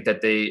Carolina, I think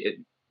that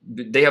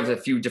they have a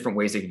few different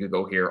ways they could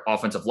go here.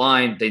 Offensive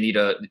line, they need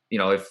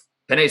if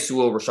Penei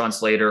Sewell, Rashawn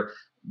Slater,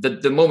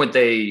 the moment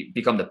they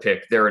become the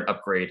pick, they're an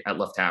upgrade at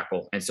left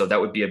tackle. And so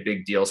that would be a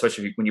big deal,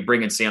 especially when you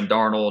bring in Sam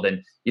Darnold,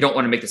 and you don't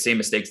want to make the same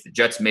mistakes the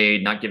Jets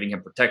made, not giving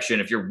him protection.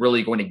 If you're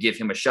really going to give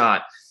him a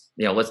shot,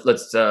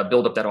 let's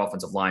build up that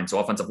offensive line. So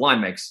offensive line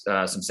makes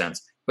some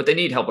sense, but they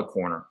need help at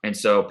corner. And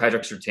so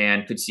Patrick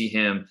Surtain could see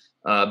him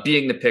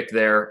being the pick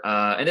there.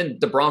 And then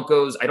the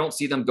Broncos, I don't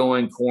see them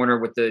going corner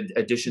with the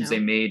additions they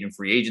made in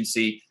free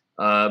agency.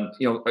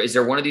 Is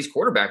there one of these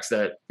quarterbacks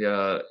that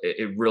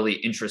it really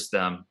interests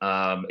them?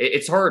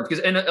 It's hard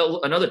because, and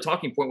another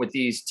talking point with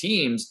these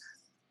teams,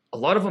 a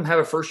lot of them have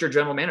a first-year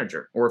general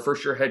manager or a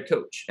first-year head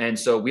coach. And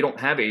so we don't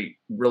have a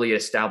really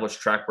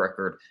established track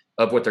record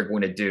of what they're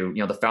going to do.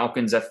 The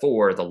Falcons at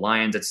 4, the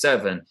Lions at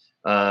 7.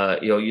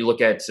 You look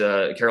at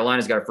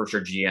Carolina's got a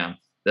first-year GM.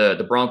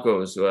 The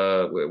Broncos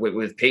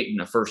with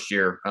Peyton, a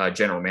first-year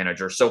general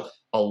manager. So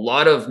a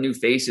lot of new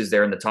faces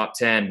there in the top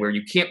 10 where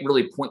you can't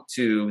really point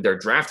to their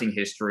drafting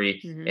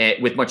history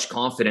with much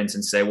confidence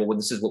and say, well,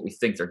 this is what we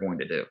think they're going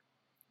to do.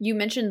 You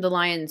mentioned the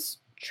Lions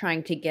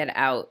trying to get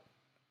out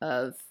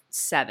of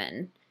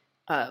 7,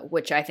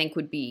 which I think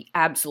would be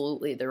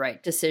absolutely the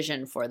right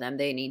decision for them.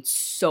 They need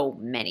so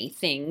many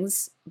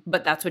things,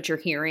 but that's what you're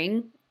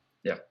hearing?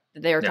 Yeah.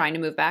 They're trying to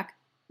move back?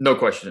 No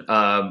question.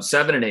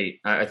 7 and 8,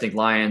 I think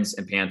Lions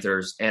and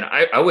Panthers. And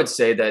I would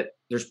say that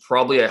there's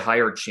probably a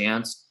higher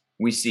chance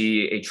we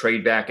see a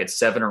trade back at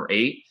 7 or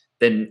 8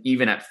 than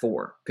even at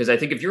 4. Because I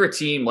think if you're a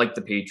team like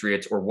the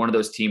Patriots or one of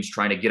those teams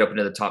trying to get up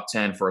into the top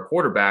 10 for a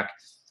quarterback,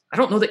 I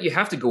don't know that you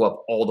have to go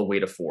up all the way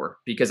to 4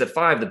 because at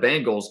 5, the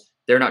Bengals,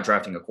 they're not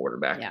drafting a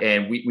quarterback. Yeah.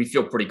 And we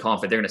feel pretty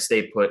confident they're going to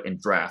stay put and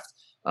draft,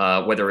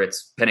 whether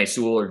it's Penei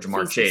Sewell or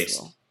Jamar Chase.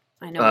 Sewell.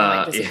 I know we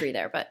might disagree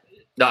there, but.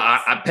 No,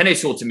 Penei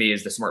Sewell to me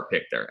is the smart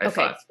pick there at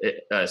 5.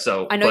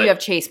 I know you have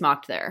Chase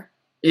mocked there.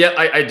 Yeah,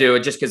 I do.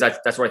 Just because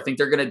that's what I think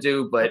they're going to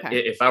do. But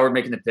if I were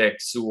making the pick,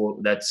 Sewell,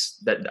 that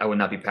I would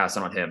not be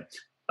passing on him.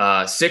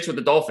 6 with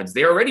the Dolphins.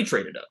 They already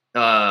traded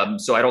up.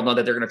 So I don't know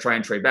that they're going to try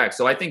and trade back.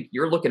 So I think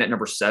you're looking at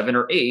number 7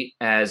 or 8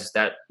 as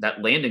that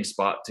landing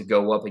spot to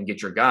go up and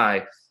get your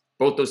guy.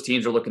 Both those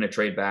teams are looking to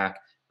trade back.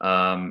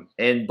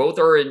 And both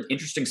are in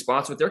interesting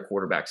spots with their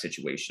quarterback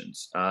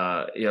situations.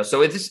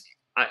 So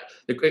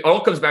it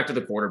all comes back to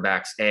the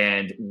quarterbacks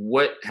and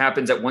what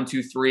happens at 1,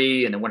 2,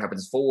 3, and then what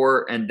happens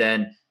 4, and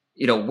then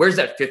where's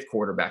that 5th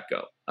quarterback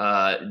go?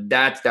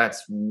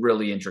 That's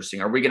really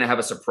interesting. Are we going to have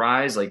a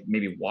surprise, like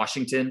maybe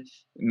Washington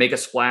make a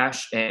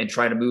splash and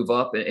try to move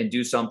up and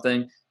do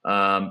something?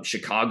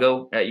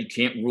 Chicago, you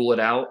can't rule it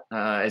out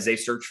as they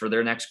search for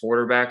their next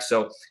quarterback.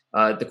 So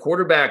the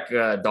quarterback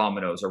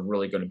dominoes are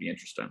really going to be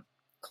interesting.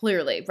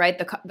 Clearly, right?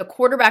 The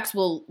quarterbacks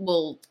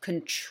will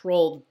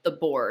control the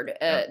board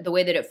the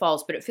way that it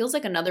falls. But it feels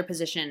like another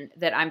position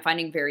that I'm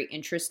finding very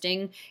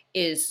interesting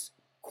is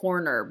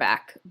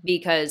cornerback,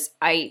 because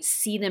I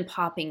see them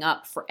popping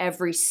up for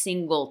every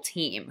single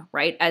team,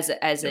 right? As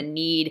a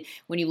need.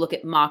 When you look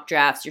at mock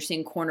drafts, you're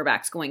seeing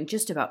cornerbacks going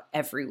just about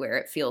everywhere,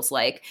 it feels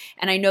like.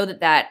 And I know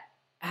that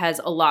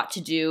has a lot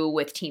to do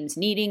with teams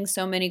needing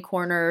so many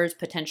corners,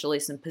 potentially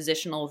some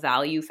positional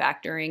value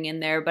factoring in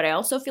there. But I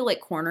also feel like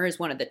corner is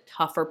one of the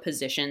tougher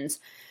positions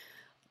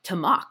to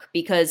mock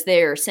because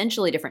they're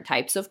essentially different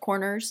types of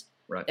corners.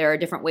 Right. There are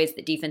different ways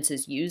that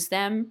defenses use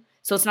them.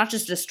 So it's not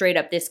just a straight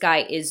up, this guy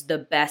is the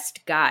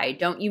best guy.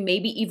 Don't you,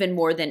 maybe even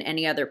more than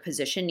any other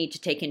position, need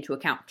to take into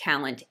account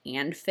talent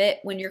and fit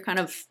when you're kind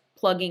of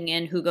plugging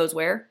in who goes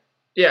where?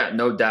 Yeah,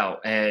 no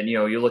doubt. And,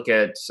 you look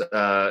at,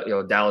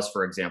 Dallas,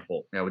 for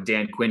example, with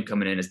Dan Quinn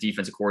coming in as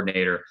defensive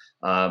coordinator,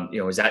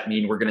 does that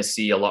mean we're going to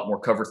see a lot more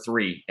cover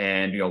 3?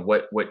 And,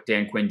 what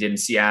Dan Quinn did in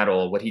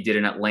Seattle, what he did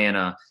in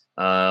Atlanta.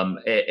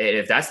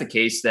 If that's the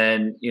case,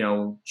 then,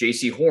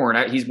 J.C.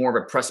 Horn, he's more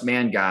of a press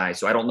man guy.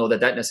 So I don't know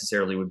that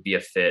necessarily would be a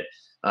fit.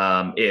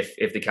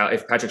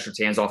 If Patrick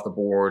Surtain's off the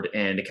board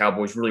and the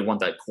Cowboys really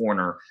want that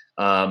corner.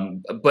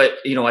 But,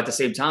 at the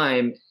same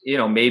time,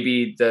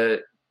 maybe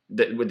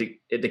with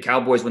the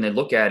Cowboys, when they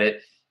look at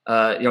it,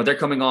 they're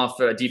coming off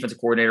a defensive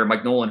coordinator,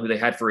 Mike Nolan, who they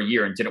had for a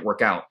year and didn't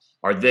work out.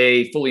 Are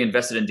they fully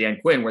invested in Dan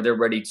Quinn where they're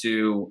ready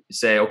to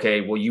say,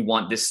 okay, well, you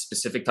want this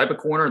specific type of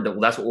corner?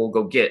 That's what we'll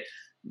go get.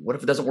 What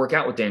if it doesn't work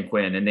out with Dan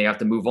Quinn and they have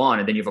to move on?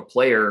 And then you have a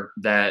player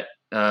that,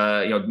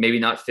 maybe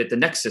not fit the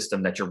next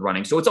system that you're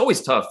running. So it's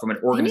always tough from an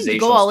organizational standpoint. You need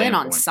to go all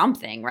standpoint. In on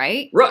something,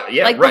 right? Right.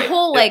 Yeah. The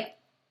whole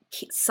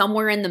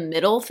somewhere in the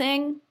middle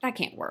thing, that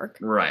can't work.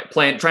 Right.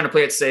 Trying to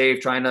play it safe,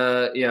 trying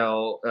to,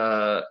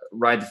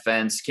 ride the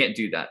fence. Can't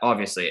do that,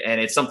 obviously. And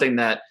it's something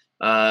that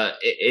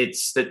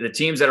it's the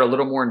teams that are a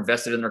little more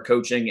invested in their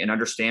coaching and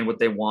understand what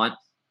they want.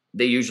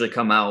 They usually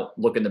come out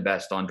looking the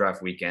best on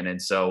draft weekend. And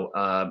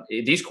so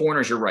these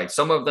corners, you're right.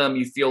 Some of them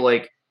you feel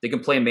like they can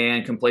play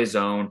man, can play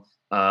zone.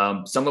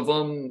 Some of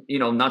them,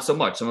 not so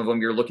much. Some of them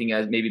you're looking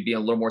at maybe being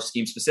a little more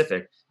scheme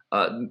specific.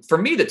 For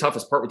me, the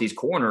toughest part with these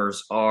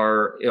corners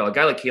are, a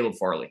guy like Caleb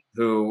Farley,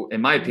 who,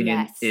 in my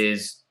opinion,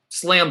 is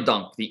slam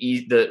dunk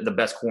the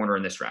best corner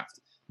in this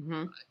draft.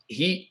 Mm-hmm.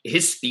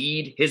 His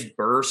speed, his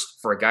burst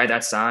for a guy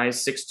that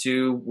size,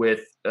 6'2", with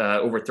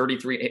over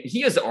 33,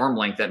 he has the arm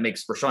length that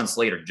makes Rashawn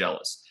Slater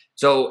jealous.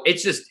 So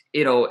it's just,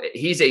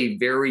 he's a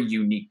very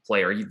unique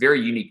player,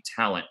 very unique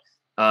talent.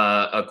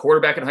 A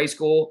quarterback in high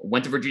school,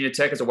 went to Virginia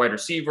Tech as a wide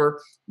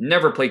receiver,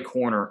 never played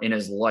corner in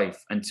his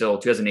life until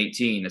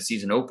 2018, a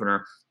season opener.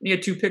 And he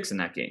had 2 picks in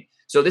that game.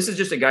 So this is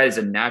just a guy that's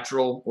a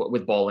natural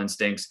with ball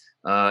instincts.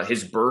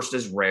 His burst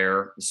is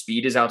rare. The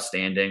speed is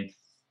outstanding.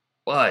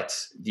 But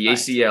the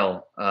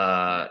ACL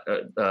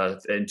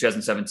in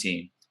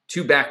 2017,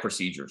 2 back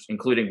procedures,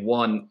 including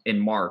one in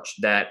March,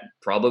 that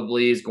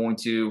probably is going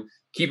to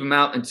keep him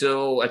out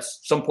until at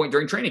some point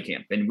during training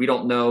camp. And we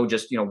don't know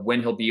just,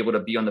 when he'll be able to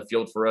be on the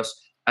field for us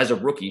as a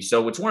rookie.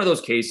 So it's one of those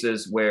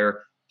cases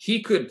where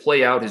he could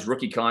play out his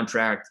rookie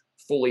contract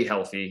fully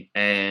healthy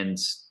and,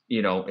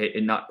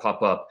 it not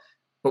pop up.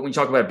 But when you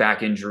talk about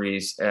back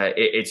injuries,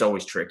 it's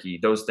always tricky.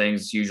 Those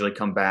things usually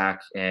come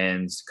back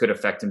and could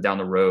affect him down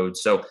the road.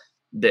 So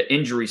the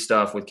injury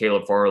stuff with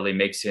Caleb Farley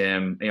makes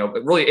him,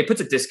 really, it puts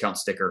a discount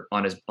sticker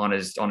on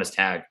his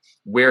tag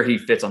where he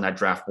fits on that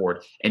draft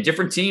board. And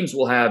different teams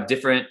will have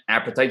different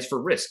appetites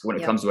for risk when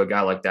it comes to a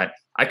guy like that.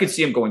 I could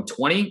see him going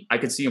 20. I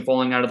could see him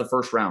falling out of the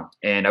first round,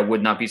 and I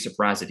would not be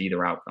surprised at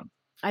either outcome.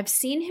 I've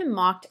seen him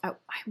mocked.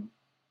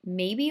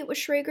 Maybe it was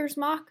Schrager's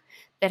mock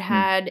that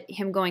had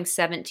him going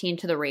 17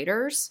 to the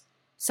Raiders.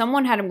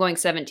 Someone had him going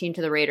 17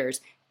 to the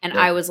Raiders, and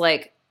I was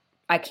like,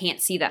 I can't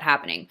see that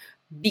happening.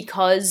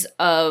 Because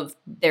of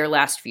their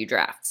last few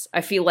drafts. I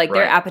feel like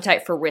their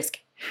appetite for risk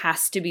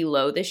has to be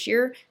low this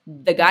year.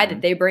 The guy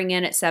that they bring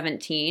in at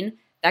 17,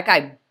 that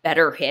guy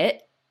better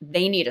hit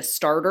they need a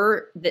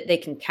starter that they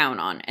can count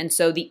on. And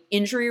so the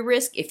injury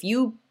risk, if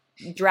you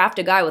draft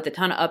a guy with a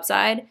ton of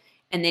upside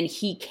and then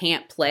he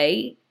can't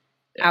play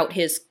out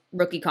his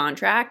rookie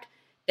contract,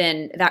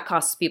 then that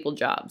costs people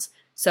jobs.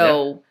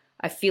 So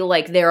I feel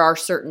like there are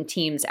certain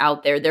teams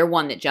out there. They're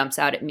one that jumps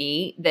out at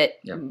me that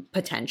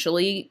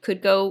potentially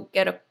could go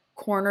get a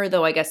corner,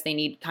 though I guess they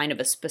need kind of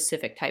a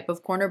specific type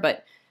of corner,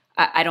 but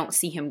I don't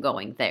see him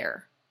going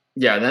there.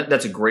 Yeah,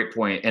 that's a great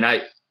point. And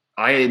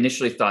I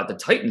initially thought the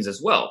Titans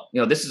as well.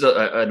 This is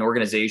an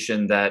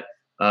organization that,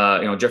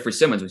 Jeffrey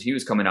Simmons, when he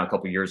was coming out a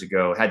couple of years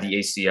ago, had the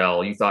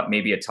ACL. You thought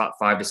maybe a top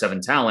 5 to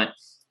 7 talent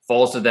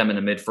falls to them in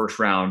the mid first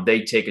round.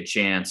 They take a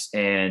chance,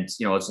 and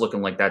it's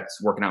looking like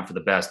that's working out for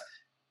the best.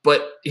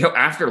 But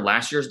after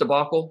last year's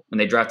debacle, when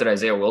they drafted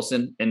Isaiah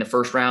Wilson in the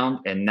first round,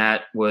 and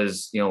that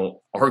was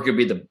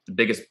arguably the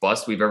biggest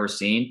bust we've ever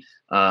seen.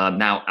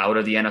 Now out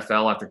of the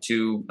NFL after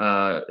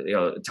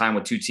time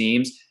with 2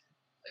 teams.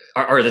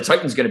 Are the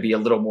Titans going to be a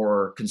little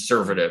more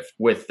conservative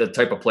with the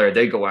type of player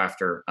they go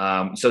after?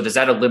 So does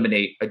that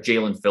eliminate a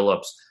Jalen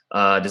Phillips?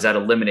 Does that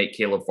eliminate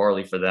Caleb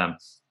Farley for them?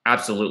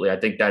 Absolutely. I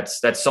think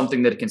that's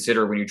something to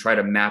consider when you try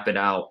to map it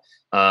out.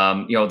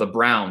 The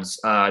Browns,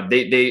 I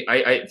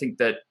think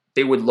that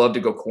they would love to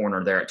go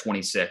corner there at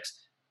 26.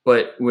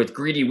 But with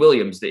Greedy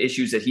Williams, the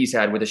issues that he's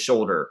had with his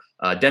shoulder,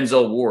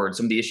 Denzel Ward,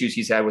 some of the issues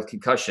he's had with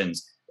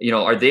concussions,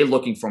 are they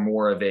looking for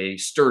more of a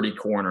sturdy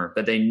corner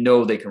that they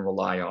know they can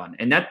rely on?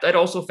 And that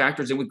also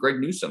factors in with Greg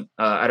Newsome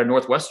out of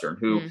Northwestern,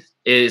 who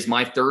is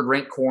my 3rd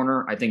ranked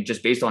corner. I think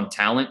just based on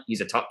talent,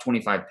 he's a top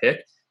 25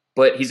 pick,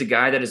 but he's a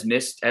guy that has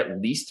missed at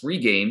least 3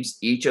 games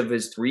each of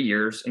his 3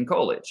 years in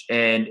college.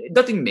 And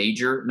nothing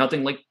major,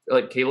 nothing like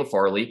Caleb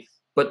Farley,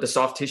 but the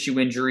soft tissue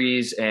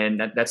injuries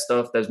and that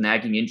stuff, those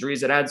nagging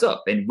injuries, it adds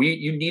up. And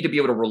you need to be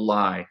able to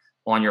rely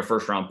on your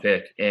first round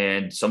pick.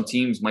 And some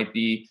teams might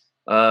be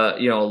a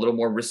little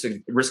more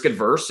risk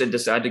adverse and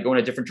decide to go in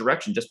a different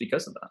direction just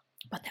because of that.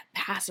 But that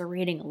passer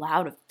rating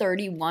allowed of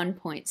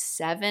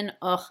 31.7,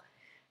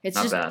 it's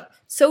not just bad.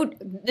 So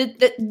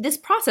this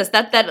process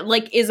that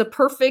like is a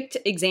perfect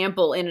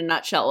example in a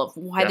nutshell of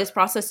why this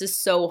process is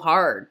so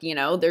hard.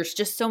 There's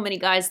just so many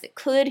guys that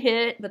could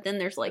hit, but then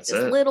there's like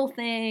this little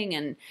thing,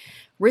 and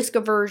risk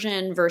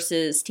aversion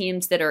versus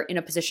teams that are in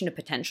a position to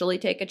potentially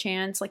take a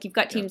chance. Like you've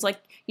got teams like,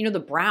 the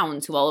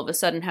Browns, who all of a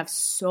sudden have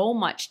so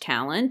much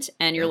talent,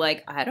 and you're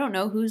like, I don't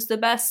know who's the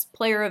best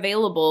player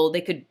available. They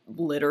could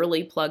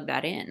literally plug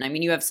that in. I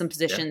mean, you have some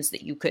positions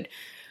that you could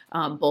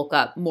bulk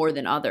up more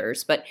than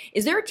others. But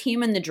is there a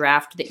team in the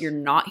draft that you're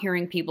not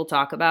hearing people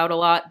talk about a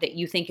lot that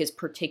you think is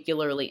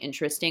particularly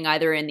interesting,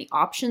 either in the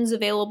options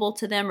available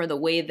to them or the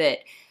way that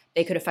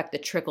they could affect the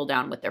trickle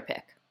down with their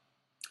pick?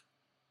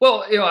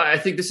 Well, I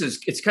think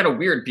it's kind of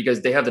weird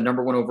because they have the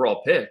number 1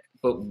 overall pick,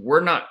 but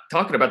we're not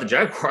talking about the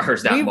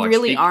Jaguars that much. We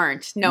really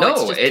aren't. No,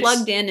 it's just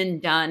plugged in and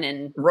done.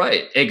 And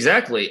right,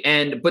 exactly.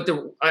 But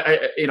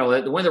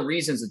one of the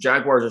reasons the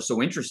Jaguars are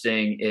so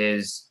interesting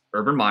is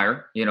Urban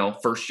Meyer,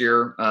 first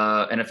year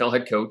NFL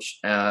head coach,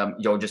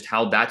 just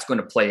how that's going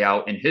to play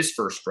out in his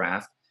first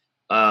draft.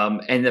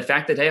 And the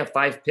fact that they have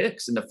 5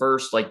 picks in the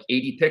first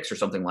 80 picks or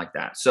something like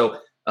that. So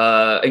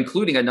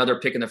including another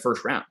pick in the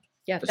first round.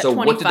 Yeah. So 25.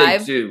 What do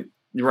they do?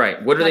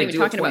 Right. What do they do?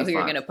 Talking about who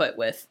you're going to put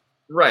with.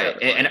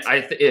 Right. And I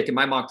in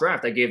my mock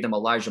draft, I gave them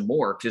Elijah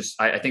Moore because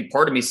I think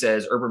part of me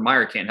says Urban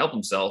Meyer can't help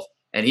himself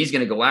and he's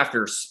going to go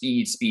after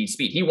speed.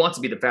 He wants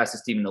to be the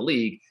fastest team in the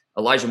league.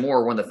 Elijah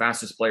Moore, one of the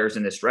fastest players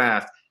in this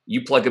draft.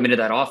 You plug him into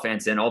that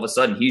offense and all of a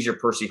sudden he's your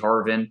Percy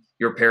Harvin,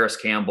 your Paris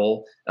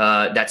Campbell,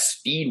 that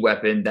speed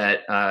weapon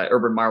that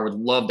Urban Meyer would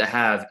love to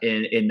have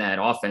in that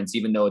offense,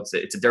 even though it's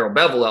a Darrell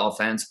Bevell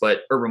offense,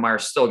 but Urban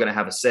Meyer's still going to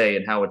have a say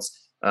in how it's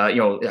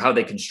how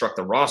they construct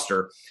the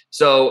roster.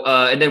 So,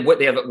 and then what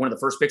they have one of the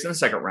first picks in the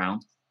second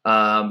round.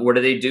 What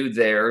do they do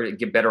there?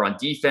 Get better on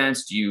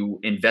defense? Do you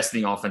invest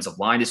in the offensive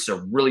line? This is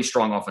a really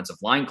strong offensive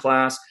line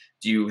class.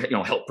 Do you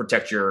help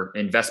protect your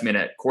investment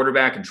at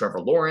quarterback and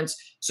Trevor Lawrence?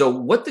 So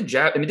what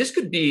this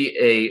could be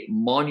a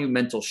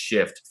monumental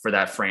shift for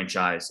that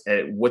franchise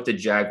at what the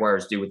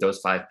Jaguars do with those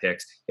 5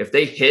 picks. If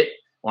they hit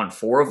on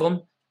 4 of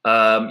them,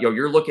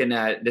 you're looking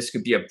at this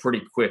could be a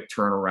pretty quick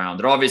turnaround.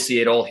 And obviously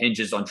it all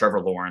hinges on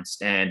Trevor Lawrence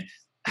and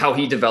how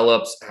he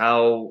develops,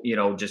 how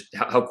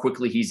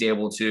quickly he's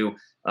able to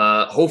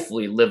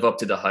hopefully live up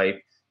to the hype.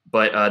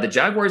 But the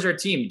Jaguars are a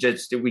team,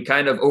 we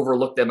kind of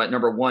overlooked them at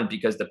number 1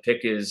 because the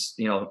pick is,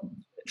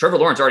 Trevor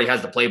Lawrence already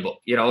has the playbook.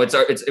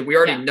 We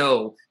already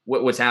know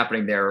what's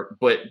happening there.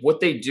 But what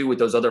they do with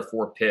those other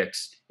 4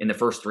 picks in the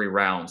first 3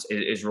 rounds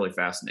is really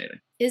fascinating.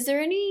 Is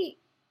there any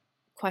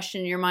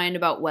question in your mind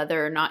about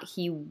whether or not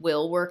he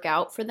will work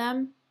out for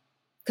them?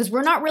 Because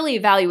we're not really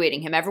evaluating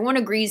him. Everyone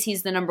agrees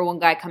he's the number 1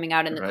 guy coming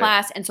out in the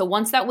class. And so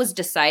once that was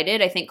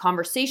decided, I think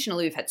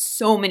conversationally, we've had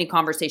so many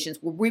conversations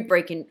where we've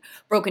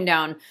broken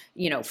down,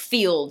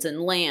 Fields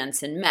and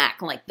Lance and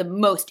Mac, like the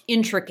most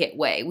intricate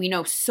way. We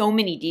know so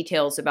many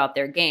details about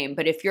their game.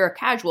 But if you're a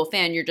casual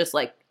fan, you're just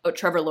like, oh,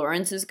 Trevor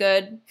Lawrence is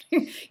good,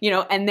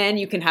 and then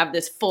you can have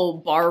this full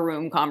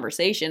barroom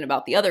conversation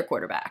about the other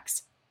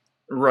quarterbacks.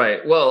 Right.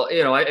 Well,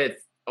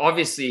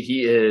 obviously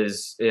he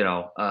is,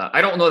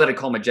 I don't know that I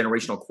call him a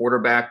generational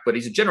quarterback, but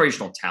he's a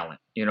generational talent,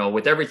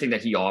 with everything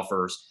that he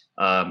offers.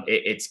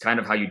 It's kind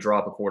of how you draw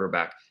up a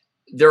quarterback.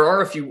 There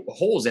are a few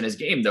holes in his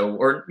game, though,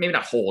 or maybe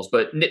not holes,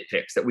 but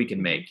nitpicks that we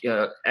can make.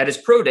 At his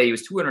pro day, he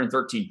was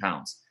 213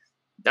 pounds.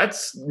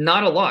 That's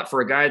not a lot for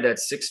a guy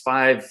that's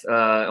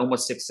 6'5",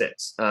 almost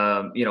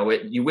 6'6".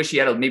 You wish he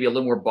had maybe a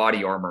little more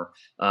body armor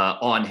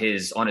on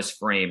his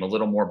frame, a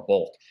little more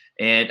bulk.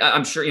 And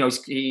I'm sure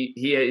he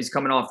is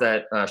coming off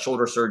that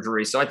shoulder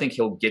surgery, so I think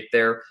he'll get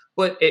there.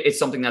 But it's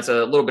something that's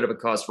a little bit of a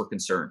cause for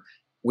concern.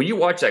 When you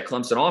watch that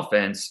Clemson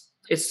offense,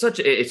 it's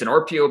an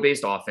RPO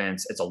based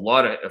offense. It's a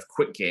lot of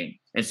quick game,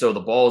 and so the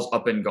ball's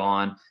up and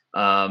gone.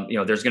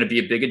 There's going to be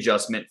a big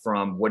adjustment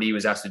from what he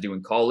was asked to do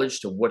in college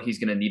to what he's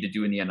going to need to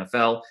do in the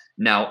NFL.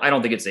 Now, I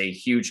don't think it's a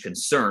huge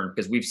concern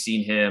because we've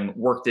seen him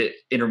work the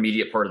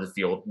intermediate part of the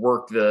field,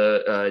 work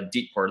the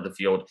deep part of the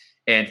field,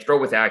 and throw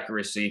with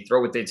accuracy,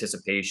 throw with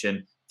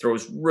anticipation,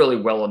 throws really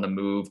well on the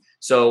move.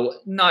 So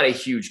not a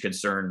huge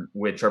concern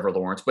with Trevor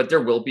Lawrence, but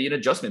there will be an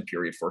adjustment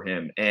period for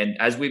him. And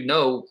as we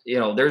know,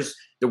 there's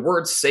the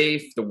words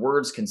safe, the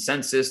words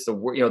consensus,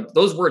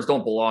 those words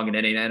don't belong in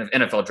any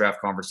NFL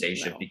draft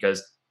conversation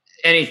because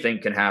anything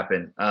can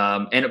happen.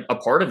 And a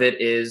part of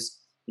it is,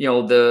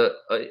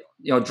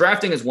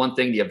 drafting is one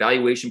thing. The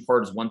evaluation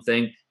part is one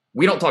thing.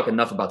 We don't talk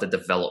enough about the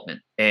development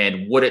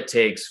and what it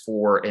takes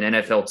for an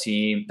NFL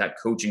team, that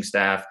coaching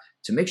staff,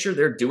 to make sure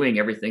they're doing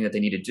everything that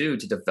they need to do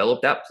to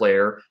develop that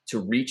player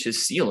to reach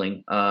his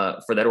ceiling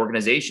for that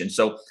organization.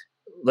 So,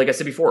 like I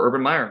said before,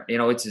 Urban Meyer,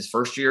 it's his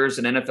first year as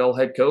an NFL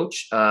head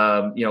coach.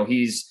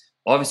 He's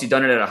obviously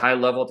done it at a high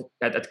level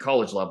at the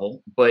college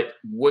level, but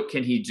what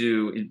can he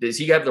do? Does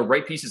he have the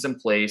right pieces in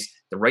place,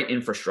 the right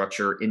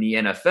infrastructure in the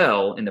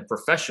NFL and the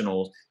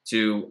professionals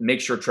to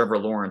make sure Trevor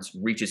Lawrence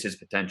reaches his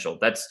potential?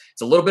 It's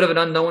a little bit of an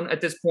unknown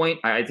at this point.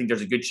 I think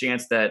there's a good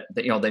chance that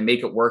they make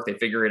it work, they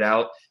figure it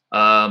out.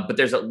 But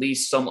there's at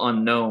least some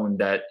unknown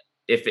that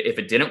if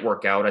it didn't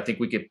work out, I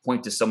think we could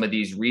point to some of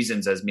these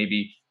reasons as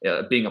maybe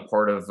being a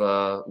part of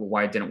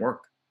why it didn't work.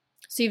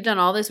 So you've done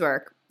all this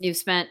work. You've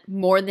spent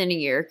more than a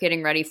year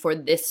getting ready for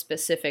this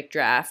specific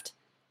draft.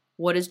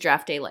 What is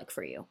draft day like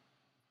for you?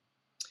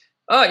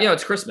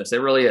 It's Christmas. It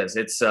really is.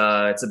 It's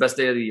the best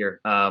day of the year.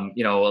 A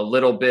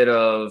little bit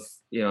of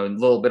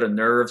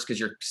nerves because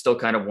you're still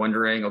kind of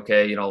wondering,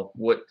 okay,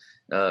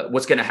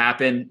 what's going to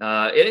happen.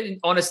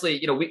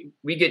 Honestly,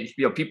 we get,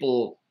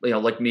 people,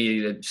 like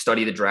me to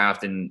study the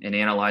draft and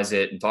analyze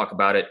it and talk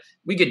about it.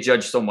 We get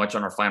judged so much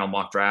on our final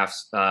mock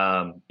drafts.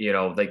 We're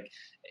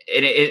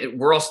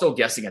all still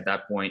guessing at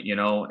that point,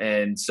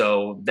 and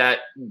so that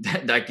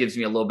gives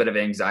me a little bit of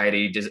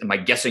anxiety. Just, am I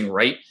guessing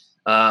right?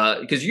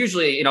 Because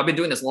usually, I've been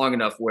doing this long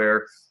enough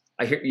where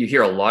you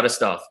hear a lot of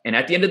stuff, and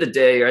at the end of the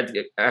day,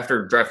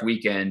 after draft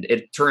weekend,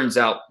 it turns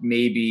out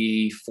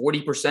maybe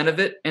 40% of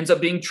it ends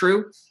up being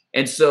true.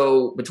 And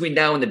so between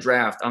now and the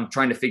draft, I'm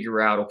trying to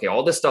figure out, okay,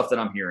 all this stuff that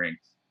I'm hearing,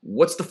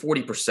 what's the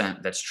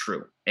 40% that's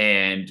true?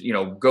 And,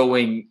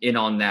 going in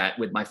on that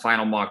with my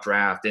final mock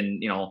draft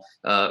and,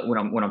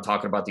 when I'm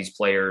talking about these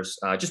players,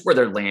 just where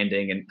they're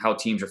landing and how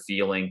teams are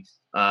feeling.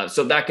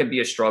 So that can be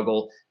a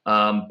struggle.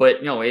 But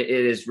it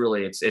is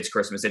really, it's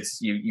Christmas. It's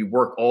you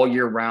work all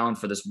year round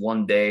for this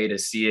one day to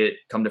see it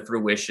come to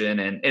fruition.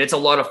 And it's a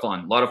lot of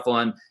fun,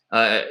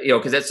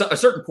 because at a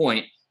certain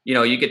point,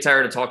 you get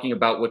tired of talking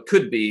about what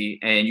could be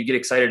and you get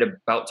excited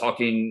about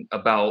talking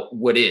about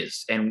what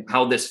is and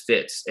how this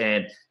fits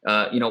and,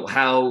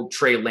 how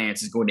Trey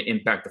Lance is going to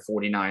impact the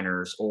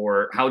 49ers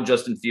or how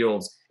Justin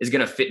Fields is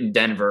going to fit in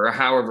Denver or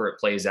however it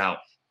plays out.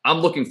 I'm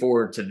looking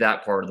forward to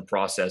that part of the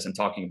process and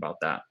talking about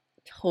that.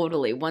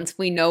 Totally. Once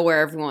we know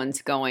where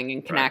everyone's going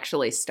and can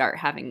actually start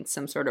having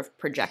some sort of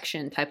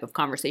projection type of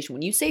conversation.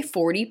 When you say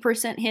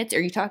 40% hits,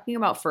 are you talking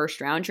about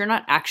first round? You're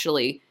not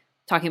actually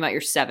talking about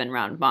your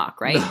 7-round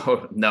mock, right?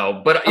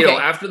 No. But,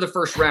 after the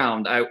first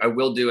round, I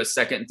will do a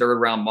second and third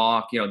round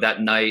mock,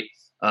 that night,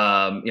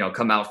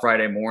 come out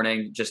Friday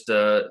morning, just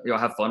to,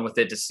 have fun with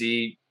it to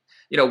see,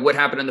 what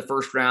happened in the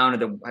first round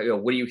and then,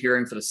 what are you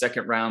hearing for the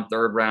second round,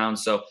 third round?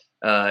 So,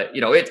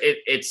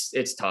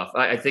 it's tough.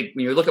 I think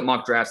when you look at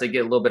mock drafts, they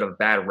get a little bit of a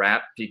bad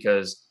rap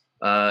because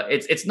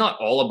it's not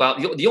all about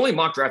the only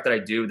mock draft that I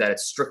do that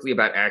it's strictly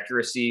about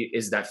accuracy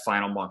is that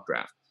final mock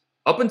draft.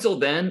 Up until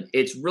then,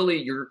 it's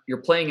really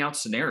you're playing out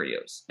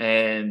scenarios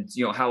and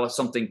how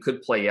something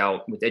could play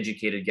out with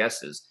educated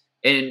guesses.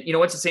 And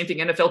it's the same thing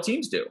NFL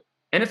teams do.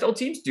 NFL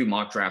teams do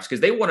mock drafts because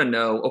they want to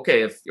know,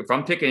 okay, if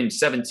I'm picking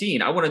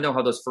 17, I want to know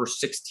how those first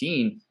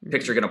 16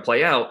 picks are going to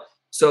play out.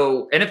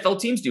 So NFL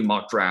teams do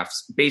mock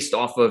drafts based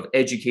off of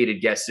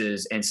educated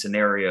guesses and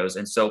scenarios.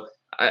 And so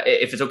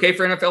if it's okay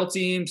for NFL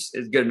teams,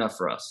 it's good enough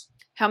for us.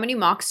 How many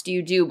mocks do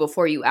you do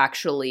before you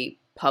actually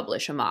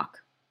publish a mock?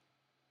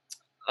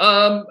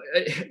 Well,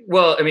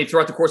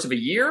 throughout the course of a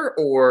year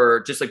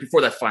or just like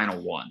before that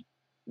final one?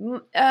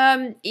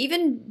 I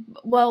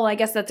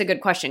guess that's a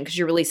good question because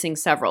you're releasing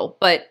several,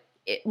 but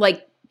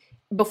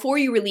before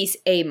you release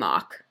a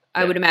mock,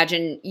 I would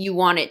imagine you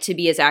want it to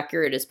be as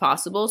accurate as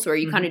possible. So are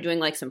you kind of doing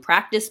like some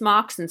practice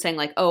mocks and saying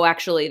like, oh,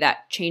 actually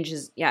that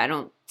changes. Yeah, I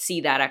don't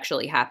see that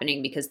actually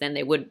happening because then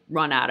they would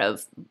run out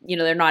of,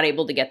 they're not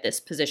able to get this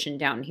position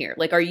down here.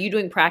 Like, are you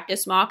doing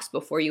practice mocks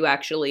before you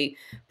actually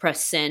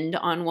press send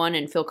on one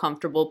and feel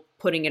comfortable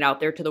putting it out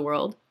there to the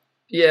world?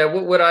 Yeah,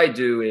 what I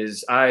do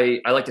is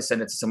I like to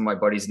send it to some of my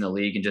buddies in the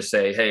league and just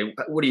say, hey,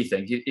 what do you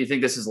think? You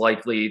think this is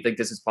likely? You think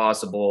this is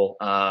possible?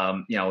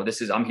 I'm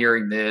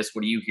hearing this.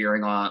 What are you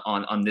hearing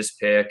on this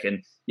pick?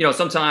 And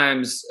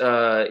sometimes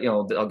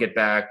I'll get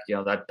back.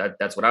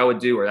 That's what I would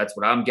do, or that's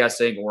what I'm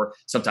guessing. Or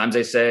sometimes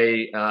they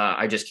say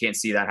I just can't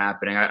see that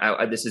happening.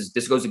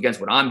 This goes against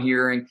what I'm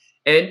hearing.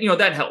 And,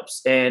 that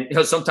helps. And,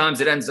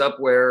 sometimes it ends up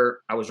where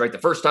I was right the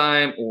first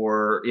time,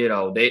 or,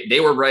 they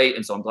were right.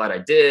 And so I'm glad I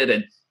did.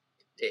 And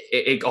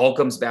it all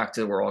comes back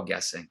to we're all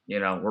guessing.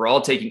 We're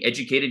all taking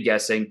educated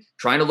guessing,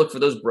 trying to look for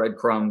those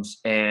breadcrumbs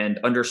and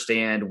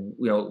understand,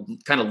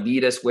 kind of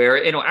lead us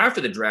where, after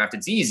the draft,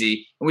 it's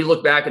easy. And we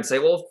look back and say,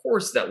 well, of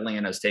course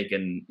Atlanta's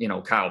taken,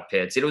 Kyle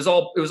Pitts. It was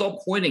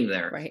all pointing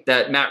there, right?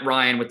 That Matt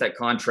Ryan with that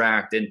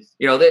contract. And,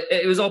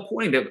 it was all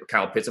pointing to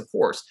Kyle Pitts, of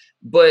course.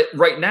 But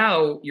right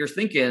now you're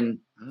thinking,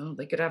 oh,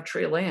 they could have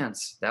Trey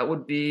Lance. That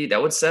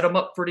would set them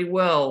up pretty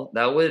well.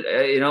 That would,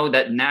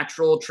 that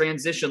natural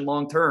transition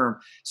long term.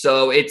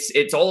 So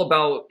it's all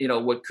about,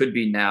 what could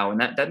be now.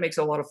 And that makes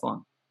it a lot of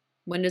fun.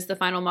 When does the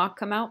final mock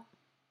come out?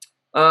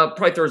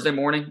 Probably Thursday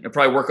morning. I'll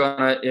probably work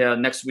on it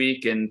next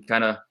week and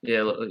kind of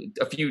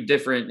a few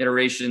different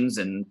iterations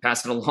and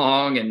pass it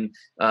along and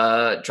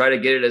try to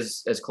get it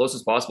as close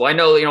as possible. I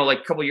know, like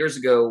a couple of years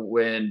ago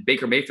when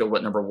Baker Mayfield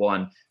went number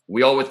 1,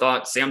 we always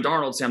thought Sam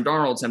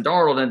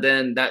Darnold. And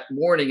then that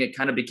morning it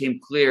kind of became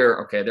clear,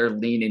 okay, they're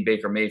leaning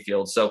Baker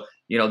Mayfield. So,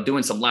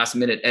 doing some last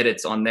minute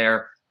edits on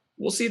there.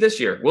 We'll see this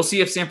year. We'll see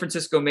if San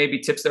Francisco maybe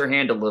tips their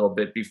hand a little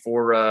bit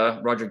before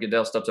Roger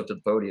Goodell steps up to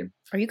the podium.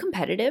 Are you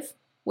competitive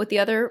with the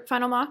other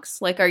final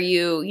mocks? Like, are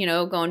you,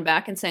 going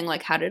back and saying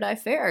like, how did I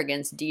fare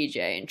against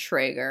DJ and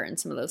Traeger and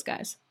some of those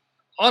guys?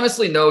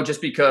 Honestly, no,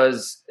 just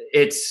because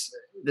it's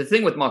the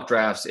thing with mock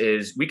drafts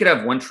is we could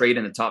have one trade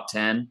in the top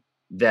 10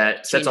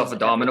 that sets off a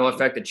domino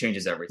effect that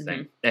changes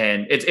everything.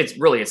 And it's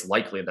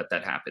likely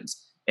that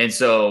happens. And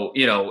so,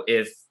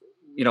 if,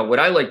 what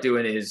I like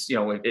doing is,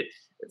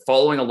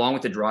 following along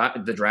with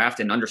the draft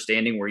and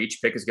understanding where each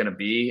pick is going to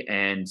be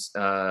and,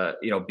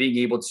 being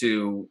able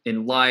to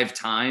in live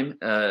time,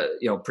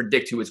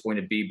 predict who it's going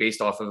to be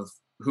based off of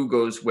who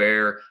goes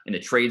where and the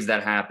trades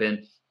that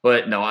happen.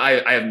 But no,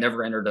 I have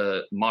never entered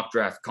a mock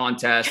draft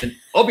contest. And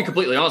I'll be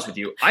completely honest with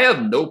you. I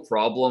have no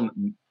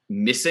problem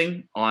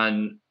missing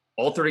on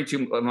all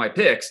 32 of my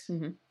picks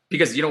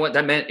because you know what?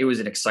 That meant it was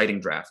an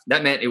exciting draft.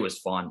 That meant it was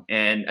fun.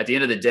 And at the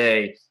end of the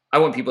day, I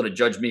want people to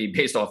judge me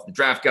based off the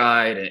draft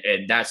guide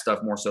and that stuff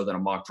more so than a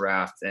mock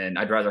draft. And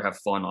I'd rather have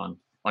fun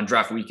on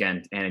draft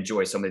weekend and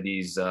enjoy some of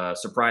these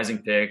surprising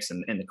picks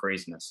and the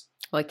craziness.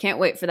 Well, I can't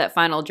wait for that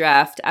final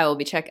draft. I will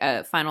be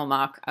final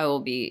mock. I will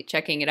be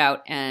checking it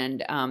out.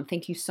 And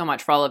thank you so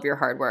much for all of your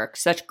hard work.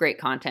 Such great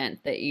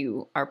content that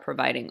you are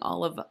providing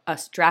all of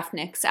us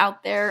draftniks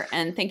out there.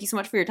 And thank you so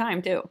much for your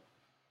time too.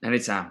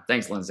 Anytime.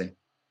 Thanks, Lindsay.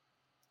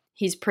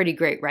 He's pretty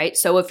great, right?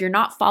 So if you're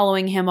not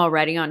following him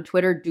already on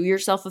Twitter, do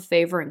yourself a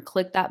favor and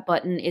click that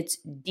button. It's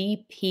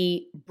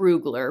DP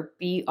Brugler,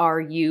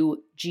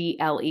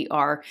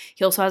 Brugler.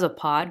 He also has a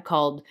pod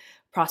called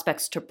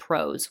Prospects to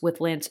Pros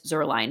with Lance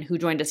Zierlein, who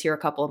joined us here a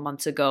couple of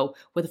months ago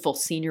with a full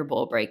Senior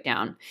Bowl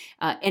breakdown.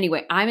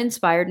 Anyway, I'm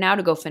inspired now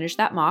to go finish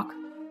that mock.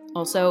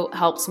 Also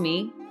helps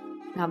me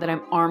now that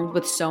I'm armed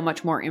with so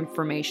much more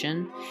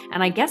information.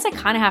 And I guess I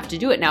kind of have to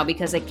do it now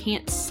because I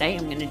can't say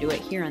I'm going to do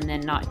it here and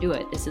then not do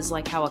it. This is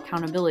like how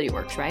accountability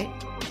works, right?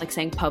 Like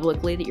saying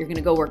publicly that you're going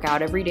to go work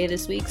out every day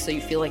this week so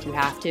you feel like you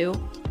have to,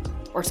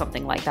 or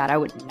something like that. I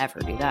would never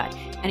do that.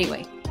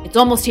 Anyway, it's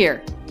almost here.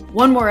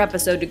 One more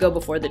episode to go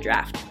before the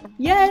draft.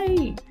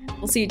 Yay!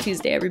 We'll see you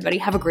Tuesday, everybody.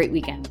 Have a great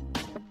weekend.